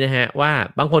มื่อกี้นะฮะว่า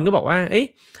บางคนก็บอกว่าเอ้ย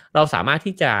เราสามารถ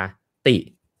ที่จะติ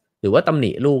หรือว่าตำห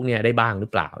นิลูกเนี่ยได้บ้างหรือ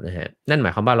เปล่านะฮะนั่นหมา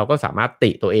ยความว่าเราก็สามารถ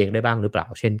ติตัวเองได้บ้างหรือเปล่า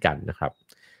เช่นกันนะครับ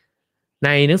ใน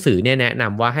หนังสือเนี่ยแนะน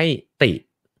ำว่าให้ติ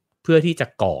เพื่อที่จะ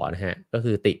ก่อนะฮะก็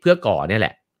คือติเพื่อก่อเนี่ยแหล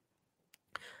ะ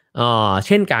เ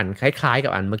ช่นกันคล้ายๆกั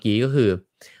บอันเมื่อกี้ก็คือ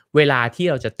เวลาที่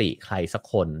เราจะติใครสัก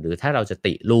คนหรือถ้าเราจะ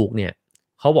ติลูกเนี่ย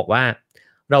เขาบอกว่า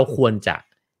เราควรจะ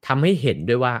ทำให้เห็น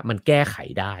ด้วยว่ามันแก้ไข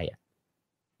ได้อะ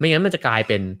ไม่งั้นมันจะกลาย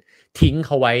เป็นทิ้งเข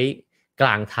าไว้กล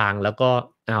างทางแล้วก็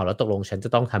แล้วตกลงฉันจะ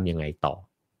ต้องทำยังไงต่อ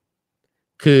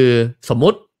คือสมมุ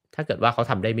ติถ้าเกิดว่าเขา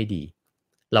ทำได้ไม่ดี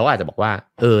เราก็อาจจะบอกว่า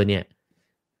เนี่ย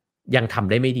ยังทำ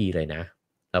ได้ไม่ดีเลยนะ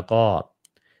แล้วก็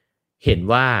เห็น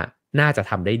ว่าน่าจะ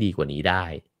ทำได้ดีกว่านี้ได้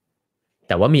แ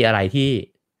ต่ว่ามีอะไรที่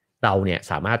เราเนี่ย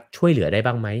สามารถช่วยเหลือได้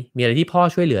บ้างไหมมีอะไรที่พ่อ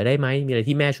ช่วยเหลือได้ไหมมีอะไร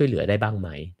ที่แม่ช่วยเหลือได้บ้างไหม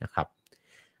นะครับ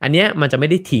อันเนี้ยมันจะไม่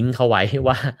ได้ทิ้งเขาไว้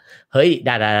ว่าเฮ้ย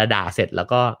ด่าเสร็จแล้ว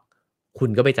ก็คุณ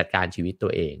ก็ไปจัดการชีวิตตั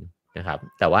วเองนะครับ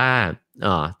แต่ว่า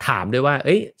ถามด้วยว่า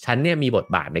ฉันเนี่ยมีบท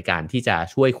บาทในการที่จะ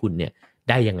ช่วยคุณเนี่ย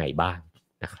ได้ยังไงบ้าง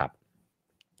นะครับ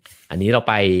อันนี้เรา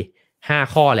ไป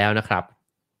5ข้อแล้วนะครับ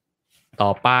ต่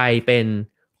อไปเป็น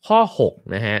ข้อ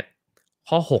6นะฮะ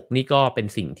ข้อ6นี่ก็เป็น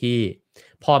สิ่งที่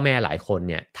พ่อแม่หลายคน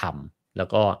เนี่ยทำแล้ว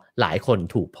ก็หลายคน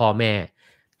ถูกพ่อแม่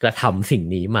กระทำสิ่ง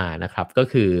นี้มานะครับก็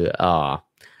คือ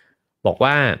บอก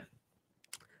ว่า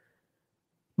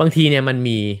บางทีเนี่ยมัน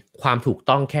มีความถูก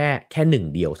ต้องแค่หนึ่ง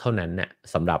เดียวเท่านั้นน่ะ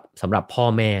สำหรับพ่อ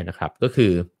แม่นะครับก็คื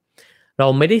อเรา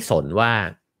ไม่ได้สนว่า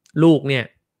ลูกเนี่ย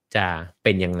จะเ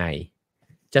ป็นยังไง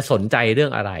จะสนใจเรื่อ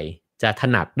งอะไรจะถ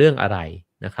นัดเรื่องอะไร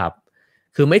นะครับ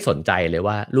คือไม่สนใจเลย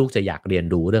ว่าลูกจะอยากเรียน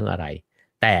รู้เรื่องอะไร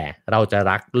แต่เราจะ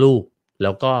รักลูกแ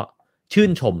ล้วก็ชื่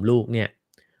นชมลูกเนี่ย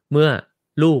เมื่อ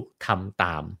ลูกทำต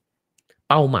าม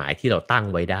เป้าหมายที่เราตั้ง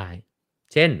ไว้ได้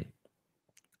เช่น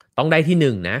ต้องได้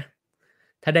ที่1นะ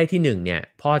ถ้าได้ที่1เนี่ย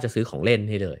พ่อจะซื้อของเล่น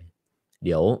ให้เลยเ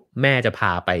ดี๋ยวแม่จะพ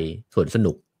าไปสวนส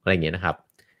นุกอะไรอย่างเงี้ยนะครับ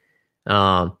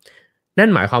นั่น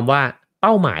หมายความว่าเ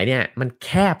ป้าหมายเนี่ยมันแค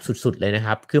บสุดๆเลยนะค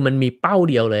รับคือมันมีเป้า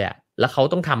เดียวเลยอะแล้วเขา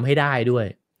ต้องทำให้ได้ด้วย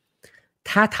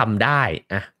ถ้าทำได้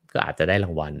ก็อาจจะได้รา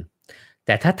งวัลแ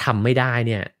ต่ถ้าทำไม่ได้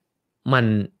เนี่ย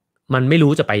มันไม่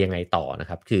รู้จะไปยังไงต่อนะ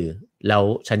ครับคือแล้ว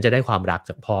ฉันจะได้ความรัก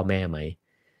จากพ่อแม่ไหม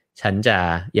ฉันจะ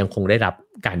ยังคงได้รับ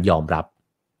การยอมรับ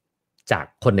จาก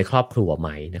คนในครอบครัวไหม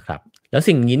นะครับแล้ว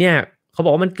สิ่งนี้เนี่ยเขาบ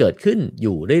อกว่ามันเกิดขึ้นอ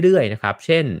ยู่เรื่อยๆนะครับเ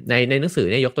ช่นในหนังสือ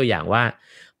เนี่ยยกตัวอย่างว่า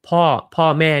พ่อพ่อ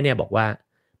แม่เนี่ยบอกว่า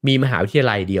มีมหาวิทยา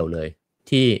ลัยเดียวเลย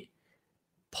ที่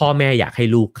พ่อแม่อยากให้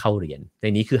ลูกเข้าเรียนใน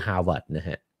นี้คือฮาร์วาร์ดนะฮ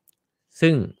ะ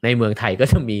ซึ่งในเมืองไทยก็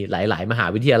จะมีหลายๆมหา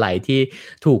วิทยาลัยที่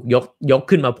ถูกยก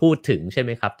ขึ้นมาพูดถึงใช่ไห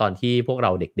มครับตอนที่พวกเร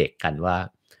าเด็กๆกันว่า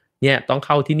เนี่ยต้องเ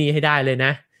ข้าที่นี่ให้ได้เลยน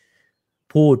ะ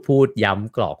พูดย้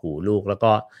ำกรอกหูลูกแล้ว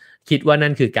ก็คิดว่านั่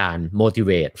นคือการ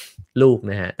motivate ลูก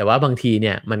นะฮะแต่ว่าบางทีเ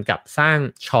นี่ยมันกลับสร้าง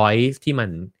choice ที่มัน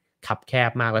คับแค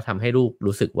บมากแล้วทำให้ลูก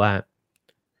รู้สึกว่า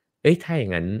เอ้ยถ้าอย่า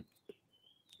งนั้น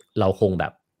เราคงแบ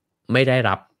บไม่ได้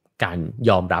รับการ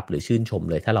ยอมรับหรือชื่นชม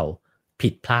เลยถ้าเราผิ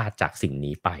ดพลาดจากสิ่ง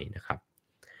นี้ไปนะครับ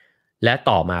และ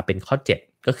ต่อมาเป็นข้อ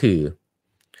7ก็คือ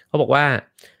เขาบอกว่า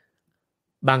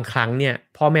บางครั้งเนี่ย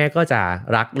พ่อแม่ก็จะ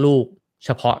รักลูกเฉ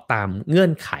พาะตามเงื่อ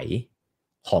นไข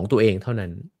ของตัวเองเท่านั้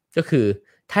นก็คือ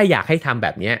ถ้าอยากให้ทำแบ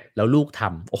บนี้แล้วลูกท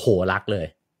ำโอ้โหรักเลย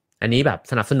อันนี้แบบ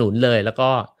สนับสนุนเลยแล้วก็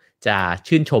จะ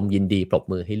ชื่นชมยินดีปรบ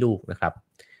มือให้ลูกนะครับ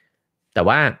แต่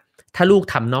ว่าถ้าลูก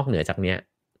ทำนอกเหนือจากเนี้ย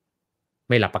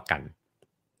ไม่รับประกัน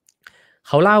เ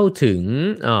ขาเล่าถึง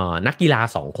นักกีฬา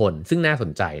2คนซึ่งน่าส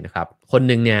นใจนะครับคน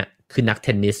หนึ่งเนี่ยคือนักเท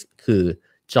นนิสคือ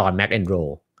จอห์นแมคเอน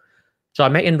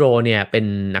โรเนี่ยเป็น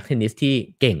นักเทนนิสที่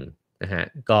เก่งนะฮะ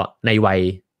ก็ในวัย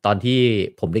ตอนที่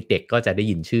ผมเด็กๆก็จะได้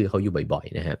ยินชื่อเขาอยู่บ่อย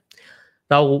ๆนะฮะ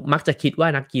เรามักจะคิดว่า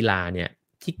นักกีฬาเนี่ย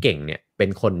ที่เก่งเนี่ยเป็น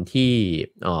คนที่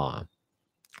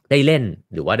ได้เล่น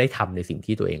หรือว่าได้ทำในสิ่ง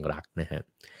ที่ตัวเองรักนะฮะ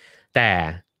แต่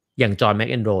อย่างจอห์นแมค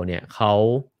เอนโรเนี่ยเขา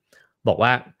บอกว่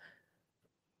า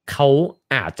เขา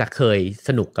อาจจะเคยส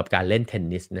นุกกับการเล่นเทน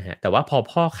นิสนะฮะแต่ว่าพอ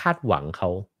พ่อคาดหวังเขา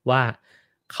ว่า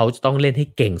เขาจะต้องเล่นให้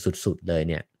เก่งสุดๆเลย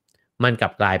เนี่ยมันกลั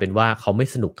บกลายเป็นว่าเขาไม่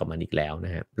สนุกกับมันอีกแล้วน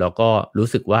ะฮะแล้วก็รู้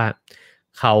สึกว่า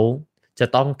เขาจะ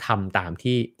ต้องทำตาม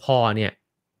ที่พ่อเนี่ย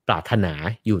ปรารถนา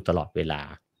อยู่ตลอดเวลา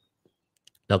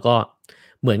แล้วก็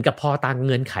เหมือนกับพ่อตั้งเ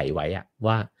งื่อนไขไว้อะ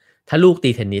ว่าถ้าลูกตี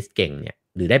เทนนิสเก่งเนี่ย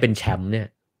หรือได้เป็นแชมป์เนี่ย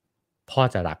พ่อ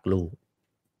จะรักลูก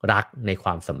รักในคว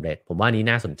ามสำเร็จผมว่านี้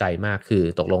น่าสนใจมากคือ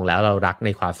ตกลงแล้วเรารักใน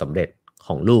ความสำเร็จข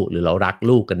องลูกหรือเรารัก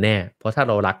ลูกกันแน่เพราะถ้า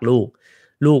เรารักลู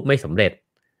กไม่สำเร็จ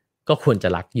ก็ควรจะ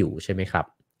รักอยู่ใช่ไหมครับ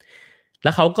แ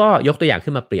ล้วเขาก็ยกตัวอย่าง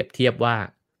ขึ้นมาเปรียบเทียบว่า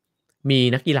มี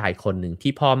นักกีฬาคนหนึ่ง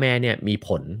ที่พ่อแม่เนี่ยมีผ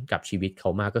ลกับชีวิตเขา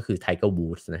มากก็คือไทเกอร์วู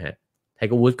ดส์นะฮะไทเ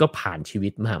กอร์วูดส์ก็ผ่านชีวิ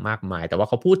ตมามากมายแต่ว่า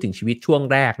เขาพูดถึงชีวิตช่วง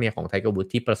แรกเนี่ยของไทเกอร์วูด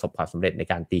ส์ที่ประสบความสำเร็จใน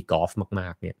การตีกอล์ฟมา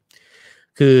กๆเนี่ย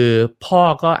คือพ่อ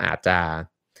ก็อาจจะ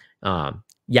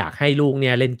อยากให้ลูกเ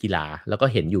นี่ยเล่นกีฬาแล้วก็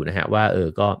เห็นอยู่นะฮะว่า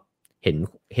ก็เ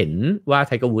ห็นว่าไ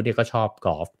ทเกอร์วูดส์เนี่ยก็ชอบก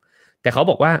อล์ฟแต่เขา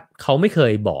บอกว่าเขาไม่เค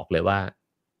ยบอกเลยว่า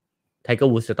ไทเกอร์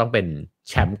วูดส์จะต้องเป็น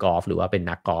แชมป์กอล์ฟหรือว่าเป็น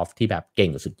นักกอล์ฟที่แบบเก่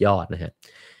งสุดยอดนะฮะ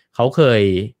เขาเคย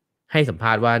ให้สัมภ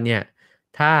าษณ์ว่าเนี่ย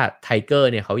ถ้าไทเกอร์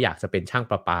เนี่ยเขาอยากจะเป็นช่าง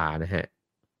ประปานะฮะ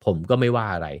ผมก็ไม่ว่า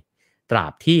อะไรตรา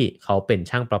บที่เขาเป็น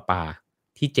ช่างประปา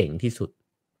ที่เจ๋งที่สุด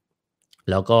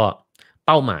แล้วก็เ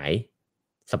ป้าหมาย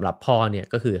สำหรับพ่อเนี่ย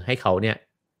ก็คือให้เขาเนี่ย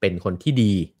เป็นคนที่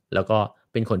ดีแล้วก็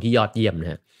เป็นคนที่ยอดเยี่ยมน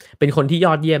ะฮะเป็นคนที่ย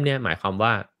อดเยี่ยมเนี่ยหมายความว่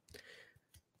า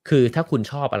คือถ้าคุณ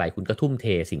ชอบอะไรคุณก็ทุ่มเท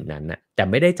สิ่งนั้นนะแต่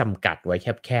ไม่ได้จำกัดไว้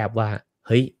แคบๆว่าเ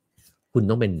ฮ้ยคุณ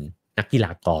ต้องเป็นนักกีฬ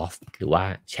ากอล์ฟหรือว่า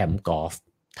แชมป์กอล์ฟ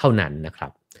เท่านั้นนะครั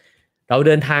บเราเ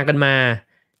ดินทางกันมา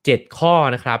7ข้อ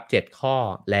นะครับ7ข้อ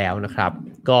แล้วนะครับ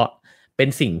ก็เป็น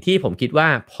สิ่งที่ผมคิดว่า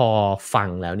พอฟัง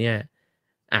แล้วเนี่ย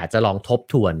อาจจะลองทบ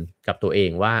ทวนกับตัวเอ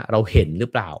งว่าเราเห็นหรือ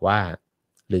เปล่าว่า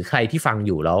หรือใครที่ฟังอ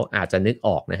ยู่แล้วอาจจะนึกอ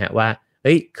อกนะฮะว่าเ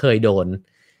ฮ้ยเคยโดน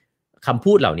คำ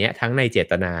พูดเหล่านี้ทั้งในเจ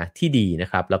ตนาที่ดีนะ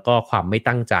ครับแล้วก็ความไม่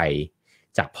ตั้งใจ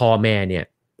จากพ่อแม่เนี่ย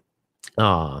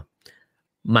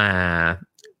มา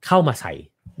เข้ามาใส่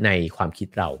ในความคิด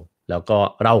เราแล้วก็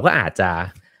เราก็อาจจะ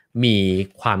มี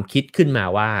ความคิดขึ้นมา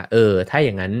ว่าถ้าอ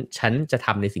ย่างนั้นฉันจะท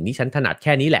ำในสิ่งที่ฉันถนัดแ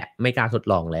ค่นี้แหละไม่กล้าทด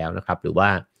ลองแล้วนะครับหรือว่า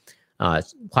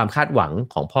ความคาดหวัง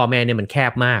ของพ่อแม่เนี่ยมันแค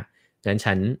บมากงั้น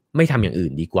ฉันไม่ทำอย่างอื่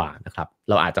นดีกว่านะครับ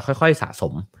เราอาจจะค่อยๆสะส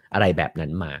มอะไรแบบนั้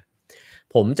นมา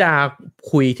ผมจะ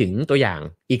คุยถึงตัวอย่าง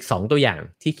อีก2ตัวอย่าง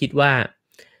ที่คิดว่า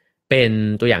เป็น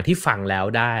ตัวอย่างที่ฟังแล้ว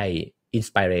ได้อินส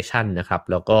ปิเรชันนะครับ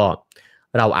แล้วก็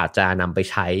เราอาจจะนำไป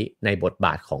ใช้ในบทบ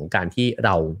าทของการที่เร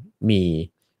ามี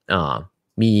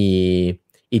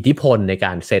อิทธิพลในก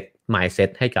ารเซต mindset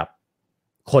ให้กับ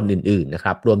คนอื่นๆนะค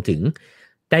รับรวมถึง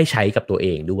ได้ใช้กับตัวเอ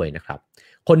งด้วยนะครับ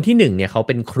คนที่1เนี่ยเขาเ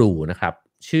ป็นครูนะครับ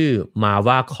ชื่อมา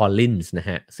ว่าคอลลินส์นะ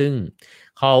ฮะซึ่ง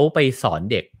เขาไปสอน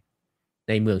เด็ก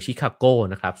ในเมืองชิคาโก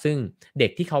นะครับซึ่งเด็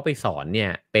กที่เขาไปสอนเนี่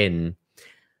ยเป็น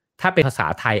ถ้าเป็นภาษา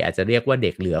ไทยอาจจะเรียกว่าเ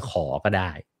ด็กเหลือขอก็ไ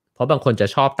ด้เพราะบางคนจะ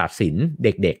ชอบตัดสินเ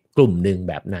ด็กๆกลุ่มหนึ่ง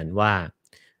แบบนั้นว่า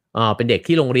เป็นเด็ก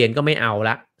ที่โรงเรียนก็ไม่เอาล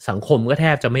ะสังคมก็แท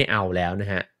บจะไม่เอาแล้วน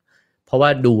ะฮะเพราะว่า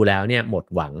ดูแล้วเนี่ยหมด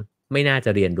หวังไม่น่าจะ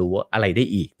เรียนรู้อะไรได้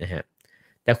อีกนะฮะ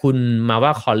แต่คุณมาว่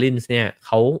าคอลลินส์เนี่ยเ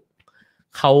ข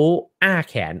าอ้า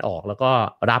แขนออกแล้วก็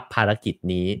รับภารกิจ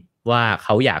นี้ว่าเข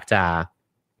าอยากจะ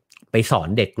ไปสอน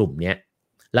เด็กกลุ่มเนี้ย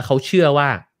แล้วเขาเชื่อว่า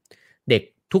เด็ก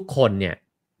ทุกคนเนี่ย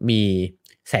มี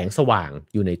แสงสว่าง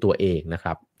อยู่ในตัวเองนะค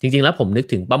รับจริงๆแล้วผมนึก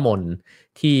ถึงป้ามน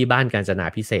ที่บ้านกาญจนา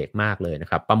ภิเษกมากเลยนะ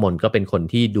ครับป้ามนก็เป็นคน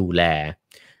ที่ดูแล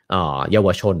เยาว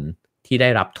ชนที่ได้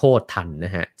รับโทษทันน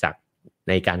ะฮะจาก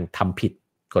ในการทำผิด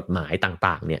กฎหมาย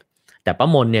ต่างๆเนี่ยแต่ป้า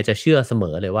มนเนี่ยจะเชื่อเสม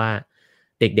อเลยว่า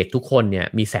เด็กๆทุกคนเนี่ย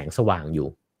มีแสงสว่างอยู่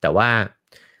แต่ว่า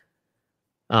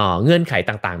เงื่อนไข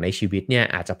ต่างๆในชีวิตเนี่ย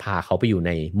อาจจะพาเขาไปอยู่ใ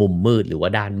นมุมมืดหรือว่า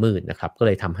ด้านมืดนะครับก็เ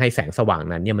ลยทำให้แสงสว่าง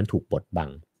นั้นเนี่ยมันถูกบดบัง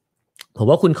ผม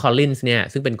ว่าคุณคอลลินส์เนี่ย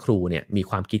ซึ่งเป็นครูเนี่ยมี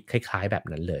ความคิดคล้ายๆแบบ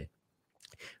นั้นเลย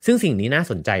ซึ่งสิ่งนี้น่า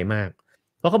สนใจมาก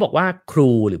เพราะเขาบอกว่าค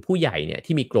รูหรือผู้ใหญ่เนี่ย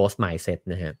ที่มี growth mindset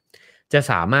นะฮะจะ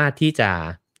สามารถที่จะ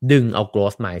ดึงเอา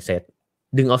growth mindset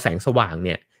ดึงเอาแสงสว่างเ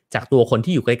นี่ยจากตัวคน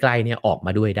ที่อยู่ใกล้ๆเนี่ยออกม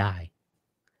าด้วยได้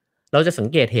เราจะสัง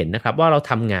เกตเห็นนะครับว่าเรา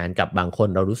ทำงานกับบางคน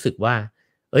เรารู้สึกว่า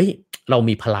เรา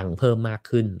มีพลังเพิ่มมาก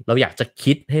ขึ้นเราอยากจะ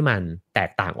คิดให้มันแต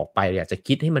กต่างออกไปอยากจะ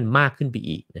คิดให้มันมากขึ้นไป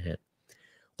อีกนะฮะ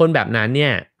คนแบบนั้นเนี่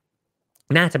ย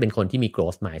น่าจะเป็นคนที่มี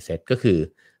growth mindset ก็คือ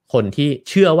คนที่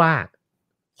เชื่อว่า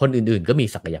คนอื่นๆก็มี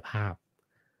ศักยภาพ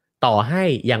ต่อให้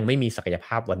ยังไม่มีศักยภ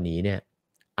าพวันนี้เนี่ย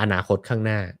อนาคตข้างห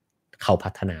น้าเขาพั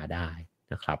ฒนาได้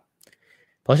นะครับ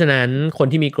เพราะฉะนั้นคน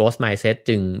ที่มี growth mindset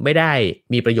จึงไม่ได้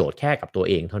มีประโยชน์แค่กับตัว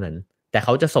เองเท่านั้นแต่เข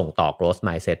าจะส่งต่อ growth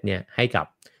mindset เนี่ยให้กับ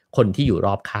คนที่อยู่ร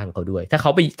อบข้างเขาด้วยถ้าเข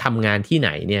าไปทำงานที่ไหน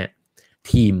เนี่ย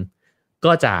ทีม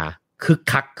ก็จะคึก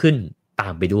คักขึ้นตา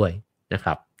มไปด้วยนะค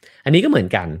รับอันนี้ก็เหมือน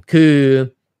กันคือ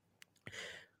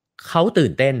เขาตื่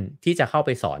นเต้นที่จะเข้าไป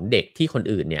สอนเด็กที่คน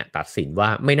อื่นเนี่ยตัดสินว่า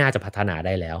ไม่น่าจะพัฒนาไ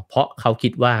ด้แล้วเพราะเขาคิ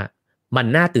ดว่ามัน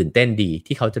น่าตื่นเต้นดี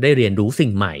ที่เขาจะได้เรียนรู้สิ่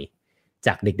งใหม่จ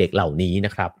ากเด็กๆเหล่านี้น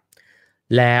ะครับ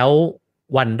แล้ว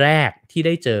วันแรกที่ไ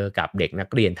ด้เจอกับเด็กนัก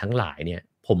เรียนทั้งหลายเนี่ย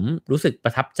ผมรู้สึกปร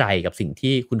ะทับใจกับสิ่ง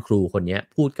ที่คุณครูคนนี้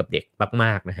พูดกับเด็กม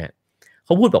ากๆนะฮะเข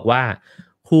าพูดบอกว่า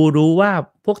ครูรู้ว่า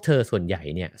พวกเธอส่วนใหญ่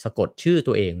เนี่ยสะกดชื่อ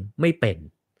ตัวเองไม่เป็น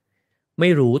ไม่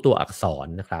รู้ตัวอักษร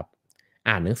นะครับ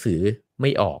อ่านหนังสือไ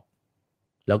ม่ออก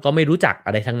แล้วก็ไม่รู้จักอ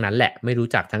ะไรทั้งนั้นแหละไม่รู้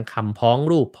จักทั้งคำพ้อง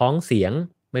รูปพ้องเสียง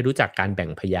ไม่รู้จักการแบ่ง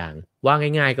พยางค์ว่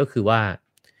าง่ายๆก็คือว่า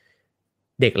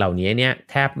เด็กเหล่านี้เนี่ย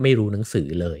แทบไม่รู้หนังสือ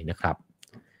เลยนะครับ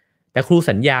แต่ครู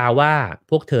สัญญาว่า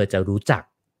พวกเธอจะรู้จัก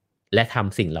และท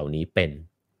ำสิ่งเหล่านี้เป็น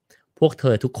พวกเธ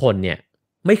อทุกคนเนี่ย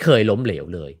ไม่เคยล้มเหลว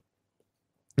เลย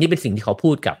นี่เป็นสิ่งที่เขา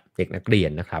พูดกับเด็กนักเรีย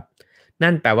นนะครับ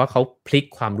นั่นแปลว่าเขาพลิก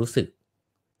ความรู้สึก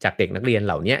จากเด็กนักเรียนเ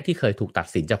หล่านี้ที่เคยถูกตัด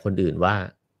สินจากคนอื่นว่า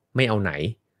ไม่เอาไหน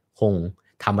คง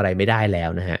ทำอะไรไม่ได้แล้ว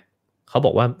นะฮะเขาบ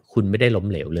อกว่าคุณไม่ได้ล้ม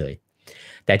เหลวเลย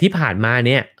แต่ที่ผ่านมาเ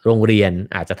นี่ยโรงเรียน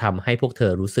อาจจะทำให้พวกเธ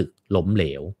อรู้สึกล้มเหล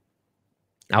ว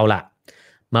เอาล่ะ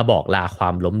มาบอกลาควา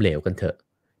มล้มเหลวกันเถอะ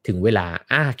ถึงเวลา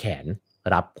อ้าแขน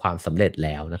รับความสำเร็จแ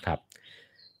ล้วนะครับ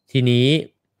ทีนี้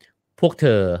พวกเธ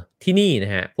อที่นี่น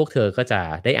ะฮะพวกเธอก็จะ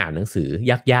ได้อ่านหนังสือ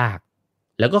ยาก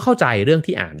ๆแล้วก็เข้าใจเรื่อง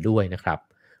ที่อ่านด้วยนะครับ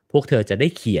พวกเธอจะได้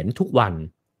เขียนทุกวัน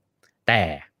แต่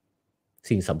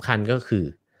สิ่งสำคัญก็คือ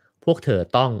พวกเธอ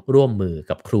ต้องร่วมมือ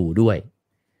กับครูด้วย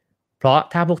เพราะ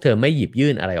ถ้าพวกเธอไม่หยิบยื่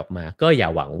นอะไรออกมาก็อย่า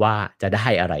หวังว่าจะได้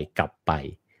อะไรกลับไป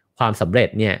ความสำเร็จ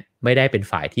เนี่ยไม่ได้เป็น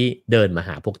ฝ่ายที่เดินมาห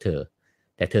าพวกเธอ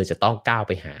แต่เธอจะต้องก้าวไ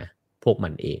ปหาพวกมั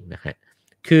นเองนะฮะ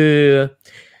คือ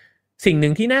สิ่งหนึ่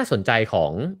งที่น่าสนใจขอ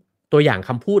งตัวอย่างค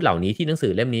ำพูดเหล่านี้ที่หนังสื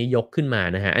อเล่มนี้ยกขึ้นมา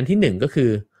นะฮะอันที่หนึ่งก็คือ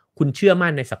คุณเชื่อมั่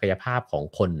นในศักยภาพของ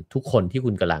คนทุกคนที่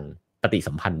คุณกำลังปฏิ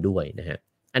สัมพันธ์ด้วยนะฮะ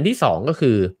อันที่สองก็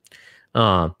คือ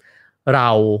เรา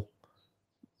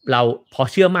พอ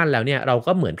เชื่อมั่นแล้วเนี่ยเรา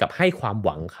ก็เหมือนกับให้ความห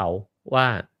วังเขาว่า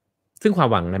ซึ่งความ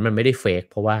หวังนั้นมันไม่ได้เฟก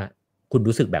เพราะว่าคุณ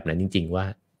รู้สึกแบบนั้นจริงๆว่า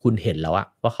คุณเห็นแล้วอะ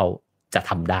ว่าเขาจะ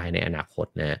ทำได้ในอนาคต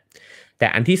นะแต่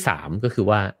อันที่สามก็คือ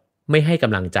ว่าไม่ให้ก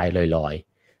ำลังใจลอย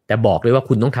ๆแต่บอกเลยว่า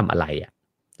คุณต้องทำอะไรอะ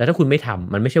แล้วถ้าคุณไม่ท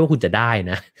ำมันไม่ใช่ว่าคุณจะได้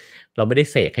นะเราไม่ได้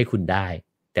เสกให้คุณได้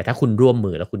แต่ถ้าคุณร่วม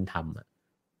มือแล้วคุณท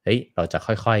ำเราจะ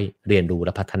ค่อยๆเรียนรู้แล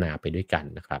ะพัฒนาไปด้วยกัน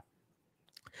นะครับ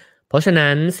เพราะฉะ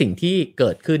นั้นสิ่งที่เ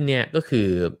กิดขึ้นเนี่ยก็คือ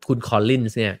คุณคอลลิน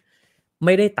ส์เนี่ยไ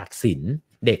ม่ได้ตัดสิน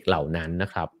เด็กเหล่านั้นนะ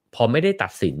ครับพอไม่ได้ตั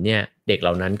ดสินเนี่ยเด็กเห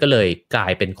ล่านั้นก็เลยกลา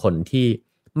ยเป็นคนที่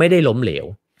ไม่ได้ล้มเหลว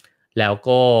แล้ว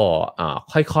ก็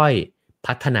ค่อยๆ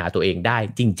พัฒนาตัวเองได้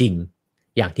จริง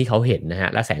ๆอย่างที่เขาเห็นนะฮะ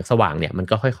และแสงสว่างเนี่ยมัน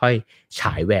ก็ค่อยๆฉ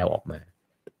ายแววออกมา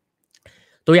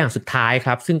ตัวอย่างสุดท้ายค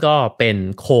รับซึ่งก็เป็น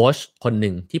โค้ชคนห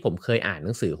นึ่งที่ผมเคยอ่านห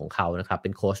นังสือของเขานะครับเป็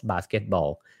นโค้ชบาสเกตบอล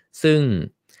ซึ่ง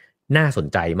น่าสน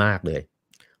ใจมากเลย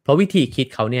เพราะวิธีคิด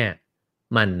เขาเนี่ย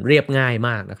มันเรียบง่ายม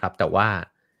ากนะครับแต่ว่า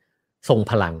ทรง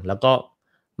พลังแล้วก็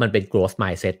มันเป็น growth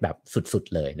mindset แบบสุด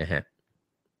ๆเลยนะฮะ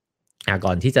ก่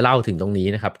อนที่จะเล่าถึงตรงนี้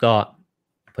นะครับก็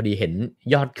พอดีเห็น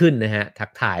ยอดขึ้นนะฮะทั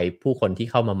กทายผู้คนที่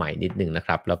เข้ามาใหม่นิดนึงนะค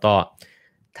รับแล้วก็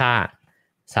ถ้า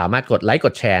สามารถกดไลค์ก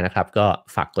ดแชร์นะครับก็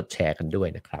ฝากกดแชร์กันด้วย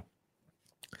นะครับ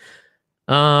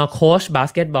โค้ชบา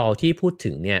สเกตบอลที่พูดถึ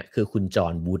งเนี่ยคือคุณจอ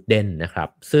ห์นวูดเดนนะครับ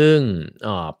ซึ่ง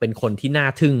เป็นคนที่น่า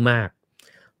ทึ่งมาก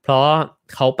เพราะ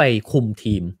เขาไปคุม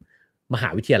ทีมมหา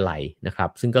วิทยาลัยนะครับ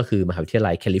ซึ่งก็คือมหาวิทยา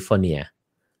ลัยแคลิฟอร์เนีย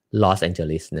ลอสแองเจ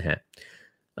ลิสนะฮะ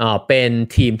เป็น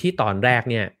ทีมที่ตอนแรก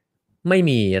เนี่ยไม่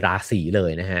มีราศีเล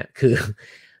ยนะฮะคือ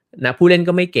นะผู้เล่น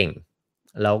ก็ไม่เก่ง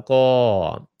แล้วก็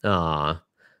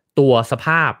ตัวสภ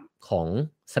าพของ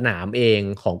สนามเอง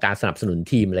ของการสนับสนุน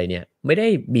ทีมอะไรเนี่ยไม่ได้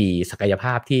มีศักยภ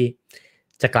าพที่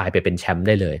จะกลายไปเป็นแชมป์ไ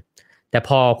ด้เลยแต่พ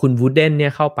อคุณวูดเดนเนี่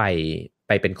ยเข้าไ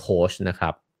ปเป็นโค้ชนะครั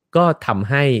บก็ทำ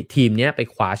ให้ทีมเนี้ยไป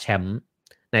คว้าแชมป์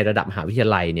ในระดับมหาวิทย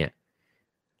าลัยเนี่ย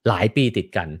หลายปีติด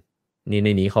กันนี่ใน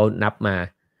นี้เขานับมา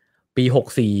ปี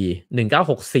64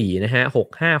 1964นะฮะ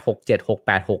65 67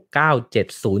 68 69 70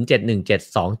 71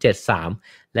 72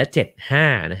 73และ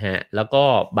75นะฮะแล้วก็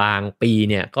บางปี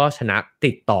เนี่ยก็ชนะ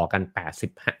ติดต่อกัน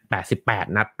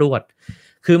88นัดรวด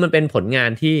คือมันเป็นผลงา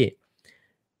น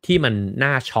ที่มันน่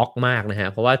าช็อกมากนะฮะ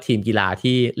เพราะว่าทีมกีฬา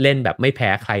ที่เล่นแบบไม่แพ้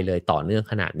ใครเลยต่อเนื่อง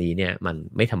ขนาดนี้เนี่ยมัน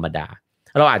ไม่ธรรมดา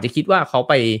เราอาจจะคิดว่าเขา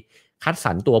ไปคัดส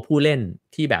รรตัวผู้เล่น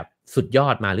ที่แบบสุดยอ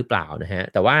ดมาหรือเปล่านะฮะ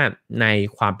แต่ว่าใน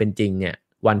ความเป็นจริงเนี่ย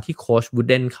วันที่โค้ชวูด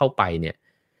เดนเข้าไปเนี่ย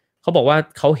เขาบอกว่า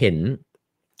เขาเห็น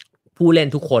ผู้เล่น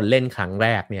ทุกคนเล่นครั้งแร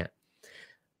กเนี่ย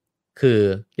คือ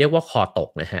เรียกว่าคอตก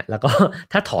นะฮะแล้วก็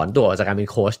ถ้าถอนตัวออกจากการเป็น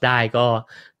โค้ชได้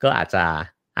ก็อาจ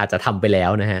จะทำไปแล้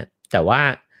วนะฮะแต่ว่า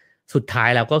สุดท้าย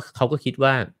แล้วก็เขาก็คิด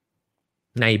ว่า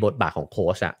ในบทบาทของโค้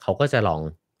ชอ่ะเขาก็จะลอง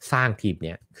สร้างทีมเ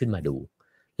นี้ยขึ้นมาดู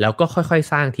แล้วก็ค่อย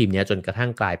ๆสร้างทีมนี้จนกระทั่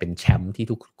งกลายเป็นแชมป์ที่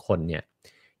ทุกคนเนี่ย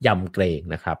ยำเกรง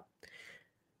นะครับ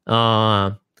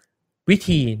วิ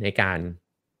ธีในการ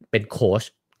เป็นโค้ช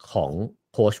ของ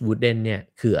โค้ชวูดเดนเนี่ย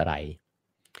คืออะไร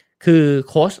คือ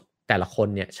โค้ชแต่ละคน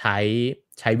เนี่ยใ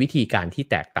ช้วิธีการที่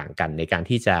แตกต่างกันในการ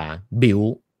ที่จะบิว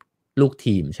ลูก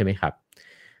ทีมใช่ไหมครับ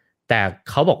แต่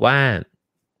เขาบอกว่า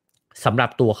สำหรับ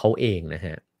ตัวเขาเองนะฮ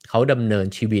ะเขาดำเนิน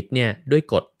ชีวิตเนี่ยด้วย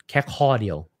กฎแค่ข้อเดี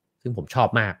ยวซึ่งผมชอบ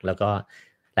มากแล้วก็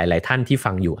หลายๆท่านที่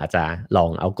ฟังอยู่อาจจะลอ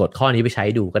งเอากฎข้อนี้ไปใช้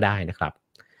ดูก็ได้นะครับ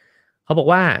เขาบอก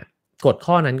ว่ากฎ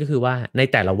ข้อนั้นก็คือว่าใน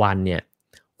แต่ละวันเนี่ย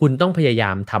คุณต้องพยายา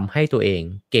มทำให้ตัวเอง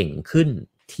เก่งขึ้น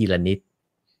ทีละนิด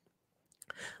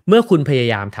เมื่อคุณพยา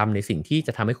ยามทำในสิ่งที่จ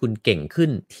ะทำให้คุณเก่งขึ้น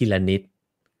ทีละนิด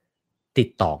ติด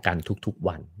ต่อกันทุกๆ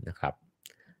วันนะครับ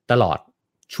ตลอด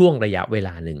ช่วงระยะเวล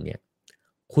าหนึ่งเนี่ย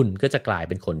คุณก็จะกลาย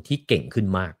เป็นคนที่เก่งขึ้น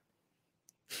มาก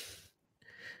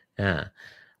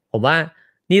ผมว่า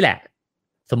นี่แหละ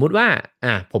สมมุติว่า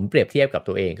ผมเปรียบเทียบกับ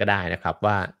ตัวเองก็ได้นะครับ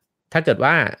ว่าถ้าเกิด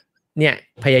ว่าเนี่ย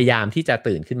พยายามที่จะ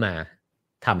ตื่นขึ้นมา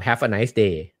ทำ Have a nice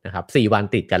day นะครับ4 วัน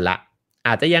ติดกันละอ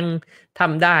าจจะยังท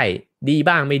ำได้ดี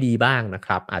บ้างไม่ดีบ้างนะค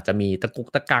รับอาจจะมีตะกุก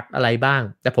ตะกักอะไรบ้าง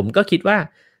แต่ผมก็คิดว่า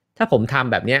ถ้าผมท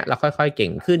ำแบบนี้แล้วค่อยๆเก่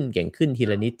งขึ้นที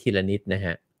ละนิดนะฮ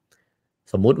ะ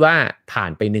สมมุติว่าผ่า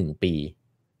นไป1 ปี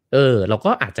เรา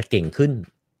ก็อาจจะเก่งขึ้น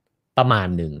ประมาณ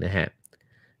หนึ่งนะฮะ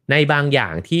ในบางอย่า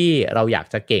งที่เราอยาก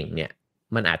จะเก่งเนี่ย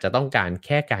มันอาจจะต้องการแ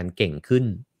ค่การเก่งขึ้น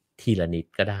ทีละนิด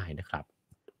ก็ได้นะครับ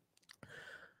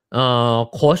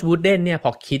โค้ชวูดเดนเนี่ยพ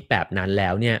อคิดแบบนั้นแล้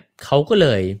วเนี่ยเขาก็เล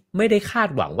ยไม่ได้คาด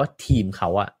หวังว่าทีมเขา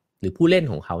อะหรือผู้เล่น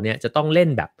ของเขาเนี่ยจะต้องเล่น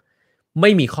แบบไม่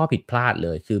มีข้อผิดพลาดเล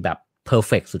ยคือแบบเพอร์เ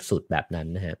ฟกต์สุดๆแบบนั้น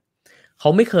นะฮะเขา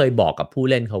ไม่เคยบอกกับผู้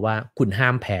เล่นเขาว่าคุณห้า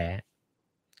มแพ้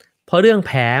เพราะเรื่องแ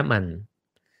พ้มัน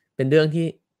เป็นเรื่องที่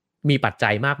มีปัจจั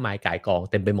ยมากมายก่ายกอง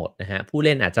เต็มไปหมดนะฮะผู้เ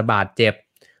ล่นอาจจะบาดเจ็บ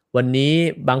วันนี้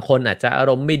บางคนอาจจะอา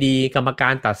รมณ์ไม่ดีกรรมกา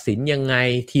รตัดสินยังไง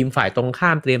ทีมฝ่ายตรงข้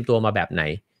ามเตรียมตัวมาแบบไหน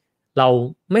เรา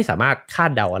ไม่สามารถคา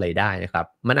ดเดาอะไรได้นะครับ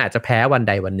มันอาจจะแพ้วันใ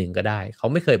ดวันหนึ่งก็ได้เขา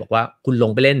ไม่เคยบอกว่าคุณล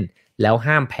งไปเล่นแล้ว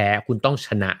ห้ามแพ้คุณต้องช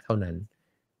นะเท่านั้น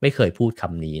ไม่เคยพูดค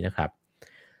ำนี้นะครับ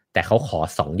แต่เขาขอ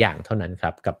2 อย่างเท่านั้นค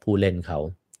รับกับผู้เล่นเขา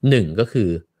1ก็คือ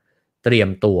เตรียม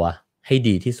ตัวให้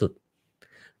ดีที่สุด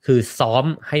คือซ้อม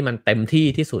ให้มันเต็มที่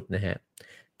ที่สุดนะฮะ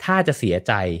ถ้าจะเสียใ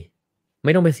จไ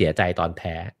ม่ต้องไปเสียใจตอนแ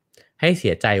พ้ให้เสี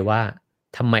ยใจว่า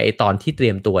ทำไมไอตอนที่เตรี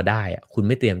ยมตัวได้คุณไ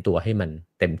ม่เตรียมตัวให้มัน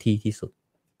เต็มที่ที่สุด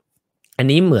อัน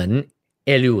นี้เหมือนเ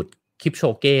อลิวดคิปโช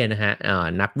เก้นะฮะ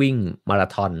นักวิ่งมารา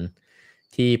ธอน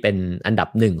ที่เป็นอันดับ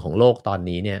1ของโลกตอน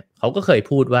นี้เนี่ยเขาก็เคย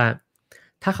พูดว่า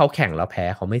ถ้าเขาแข่งแล้วแพ้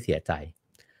เขาไม่เสียใจ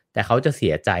แต่เขาจะเสี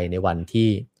ยใจในวันที่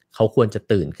เขาควรจะ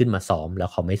ตื่นขึ้นมาซ้อมแล้ว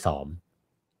เขาไม่ซ้อม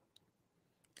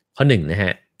ข้อ1นะฮ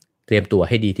ะเตรียมตัวใ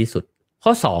ห้ดีที่สุดข้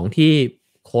อ2ที่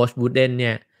โค้ชวูดเดนเ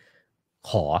นี่ย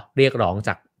ขอเรียกร้องจ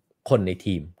ากคนใน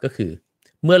ทีมก็คือ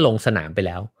เมื่อลงสนามไปแ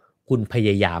ล้วคุณพย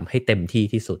ายามให้เต็มที่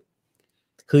ที่สุด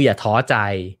คืออย่าท้อใจ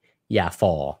อย่า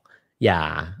ฝ่ออย่า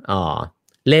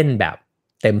เล่นแบบ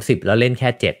เต็ม10แล้วเล่นแค่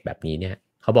7แบบนี้เนี่ย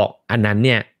เขาบอกอันนั้นเ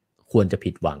นี่ยควรจะ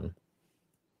ผิดหวัง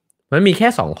มันมีแค่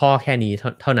2ข้อแค่นี้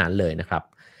เท่านั้นเลยนะครับ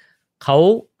เขา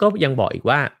ก็ยังบอกอีก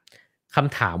ว่าค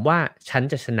ำถามว่าฉัน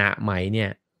จะชนะไหมเนี่ย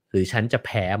หรือฉันจะแ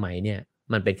พ้ไหมเนี่ย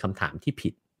มันเป็นคำถามที่ผิ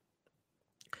ด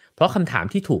เพราะคำถาม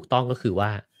ที่ถูกต้องก็คือว่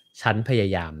าฉันพยา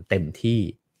ยามเต็มที่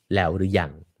แล้วหรือยั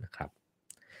งนะครับ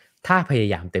ถ้าพย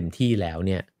ายามเต็มที่แล้วเ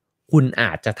นี่ยคุณอ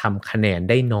าจจะทำคะแนน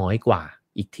ได้น้อยกว่า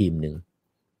อีกทีมหนึ่ง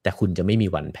แต่คุณจะไม่มี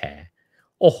วันแพ้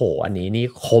โอ้โหอันนี้นี่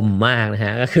คมมากนะฮ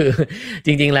ะก็คือจ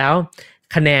ริงๆแล้ว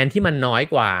คะแนนที่มันน้อย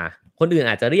กว่าคนอื่น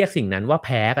อาจจะเรียกสิ่งนั้นว่าแ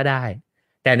พ้ก็ได้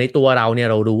แต่ในตัวเราเนี่ย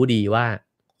เรารู้ดีว่า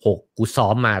โหกูซ้อ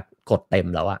มมากดเต็ม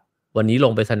แล้วอะวันนี้ล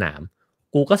งไปสนาม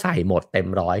กูก็ใส่หมดเต็ม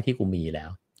ร้อยที่กูมีแล้ว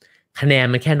คะแนน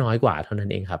มันแค่น้อยกว่าเท่านั้น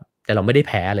เองครับแต่เราไม่ได้แ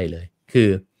พ้อะไรเลยคือ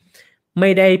ไม่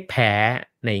ได้แพ้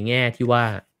ในแง่ที่ว่า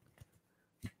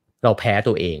เราแพ้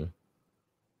ตัวเอง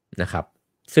นะครับ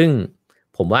ซึ่ง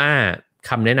ผมว่า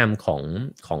คำแนะนำข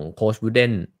องโค้ชวูดเด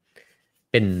น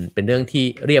เป็นเรื่องที่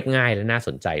เรียบง่ายและน่าส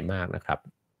นใจมากนะครับ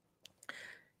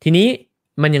ทีนี้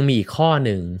มันยังมีอีกข้อห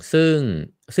นึ่ง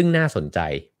ซึ่งน่าสนใจ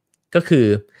ก็คือ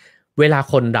เวลา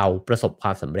คนเราประสบคว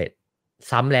ามสำเร็จ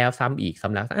ซ้ำแล้วซ้ำอีกซ้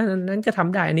ำแล้วอันนั้นก็ท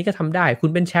ำได้อันนี้ก็ทำได้คุณ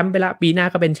เป็นแชมป์ไปละปีหน้า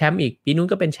ก็เป็นแชมป์อีกปีนู้น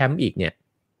ก็เป็นแชมป์อีกเนี่ย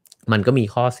มันก็มี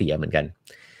ข้อเสียเหมือนกัน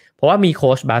เพราะว่ามีโค้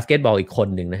ชบาสเกตบอลอีกคน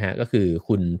หนึ่งนะฮะก็คือ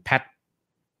คุณแพท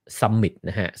ซัมมิต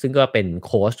นะฮะซึ่งก็เป็นโ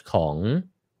ค้ชของ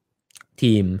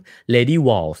ทีม Lady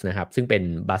Vols นะครับซึ่งเป็น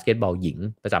บาสเกตบอลหญิง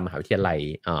ประจำมหาวิทยาลัย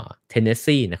เทนเนส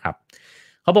ซีนะครับ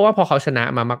เขาบอกว่าพอเขาชนะ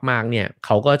มามากๆเนี่ยเข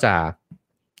าก็จะ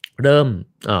เริ่ม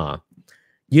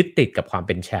ยึดติดกับความเ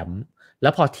ป็นแชมป์แล้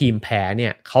วพอทีมแพ้เนี่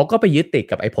ยเขาก็ไปยึดติด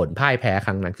กับไอ้ผลพ่ายแพ้ค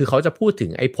รั้งนั้นคือเขาจะพูดถึ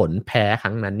งไอ้ผลแพ้ค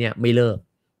รั้งนั้นเนี่ยไม่เลิก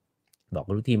บอก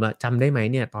กับลูกทีมว่าจำได้ไหม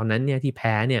เนี่ยตอนนั้นเนี่ยที่แ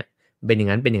พ้เนี่ยเป็นอย่า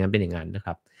งนั้นเป็นอย่างนั้นเป็นอย่างนั้นนะค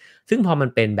รับซึ่งพอมัน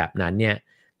เป็นแบบนั้นเนี่ย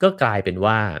ก็กลายเป็น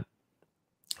ว่า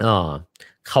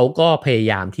เขาก็พยา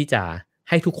ยามที่จะ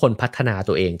ให้ทุกคนพัฒนา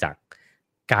ตัวเองจาก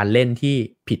การเล่นที่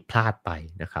ผิดพลาดไป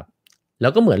นะครับแล้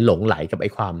วก็เหมือนหลงไหลกับไอ้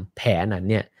ความแพ้นั้น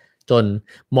เนี่ยจน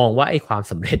มองว่าไอ้ความ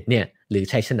สำเร็จเนี่ยหรือ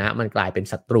ชัยชนะมันกลายเป็น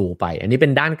ศัตรูไปอันนี้เป็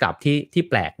นด้านกลับที่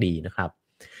แปลกดีนะครับ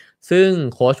ซึ่ง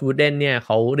โค้ชวูดเดนเนี่ยเข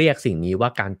าเรียกสิ่งนี้ว่า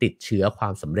การติดเชื้อควา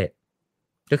มสำเร็จ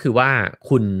ก็คือว่า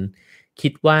คุณคิ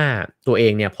ดว่าตัวเอ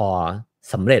งเนี่ยพอ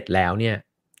สำเร็จแล้วเนี่ย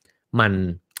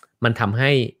มันทำใ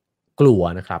ห้กลัว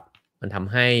นะครับมันท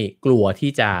ำให้กลัว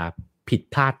ที่จะผิด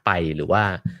พลาดไปหรือว่า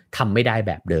ทำไม่ได้แ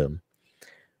บบเดิม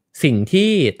สิ่ง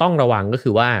ที่ต้องระวังก็คื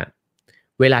อว่า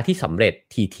เวลาที่สำเร็จ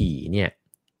ทีเนี่ย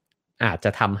อาจจ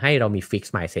ะทำให้เรามี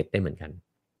fixed mindset ได้เหมือนกัน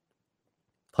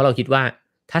เพราะเราคิดว่า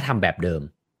ถ้าทำแบบเดิม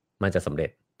มันจะสำเร็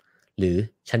จหรือ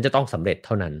ฉันจะต้องสำเร็จเ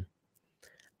ท่านั้น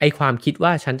ไอความคิดว่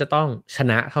าฉันจะต้องช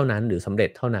นะเท่านั้นหรือสำเร็จ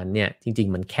เท่านั้นเนี่ยจริง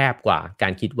ๆมันแคบกว่ากา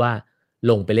รคิดว่า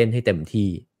ลงไปเล่นให้เต็มที่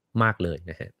มากเลย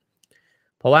นะฮะ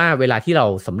เพราะว่าเวลาที่เรา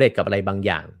สำเร็จกับอะไรบางอ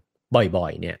ย่างบ่อ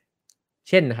ยๆเนี่ย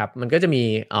เช่นนะครับมันก็จะมี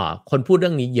คนพูดเรื่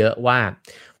องนี้เยอะว่า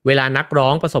เวลานักร้อ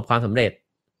งประสบความสำเร็จ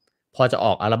พอจะอ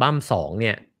อกอัลบั้ม2เ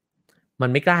นี่ยมัน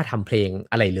ไม่กล้าทำเพลง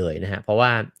อะไรเลยนะฮะเพราะว่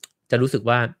าจะรู้สึก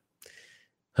ว่า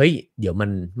เฮ้ยเดี๋ยวมัน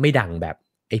ไม่ดังแบบ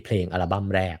ไอ้เพลงอัลบั้ม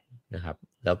แรกนะครับ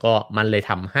แล้วก็มันเลย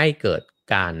ทำให้เกิด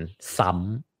การซ้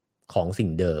ำของสิ่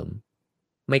งเดิม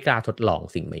ไม่กล้าทดลอง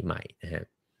สิ่งใหม่ๆนะฮะ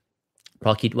เพร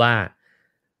าะคิดว่า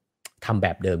ทำแบ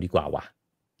บเดิมดีกว่าวะ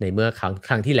ในเมื่อค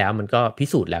รั้งที่แล้วมันก็พิ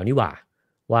สูจน์แล้วนี่ห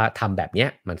ว่าทำแบบเนี้ย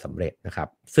มันสำเร็จนะครับ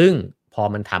ซึ่งพอ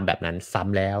มันทำแบบนั้นซ้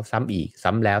ำแล้วซ้ำอีก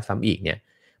ซ้ำแล้วซ้ำอีกเนี่ย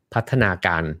พัฒนาก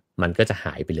ารมันก็จะห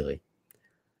ายไปเลย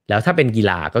แล้วถ้าเป็นกี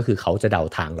ฬาก็คือเขาจะเดา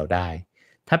ทางเราได้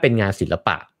ถ้าเป็นงานศิลป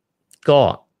ะก็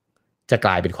จะก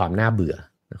ลายเป็นความน่าเบื่อ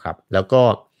นะครับแล้วก็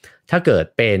ถ้าเกิด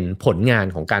เป็นผลงาน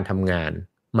ของการทำงาน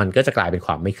มันก็จะกลายเป็นค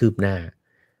วามไม่คืบหน้า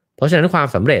เพราะฉะนั้นความ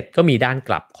สำเร็จก็มีด้านก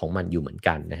ลับของมันอยู่เหมือน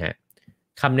กันนะฮะ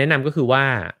คำแนะนำก็คือว่า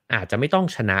อาจจะไม่ต้อง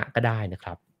ชนะก็ได้นะค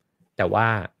รับแต่ว่า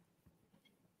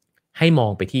ให้มอ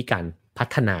งไปที่การพั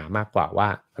ฒนามากกว่าว่า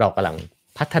เรากำลัง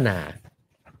พัฒนา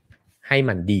ให้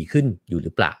มันดีขึ้นอยู่ห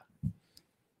รือเปล่า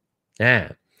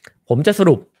ผมจะส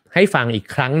รุปให้ฟังอีก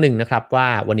ครั้งหนึ่งนะครับว่า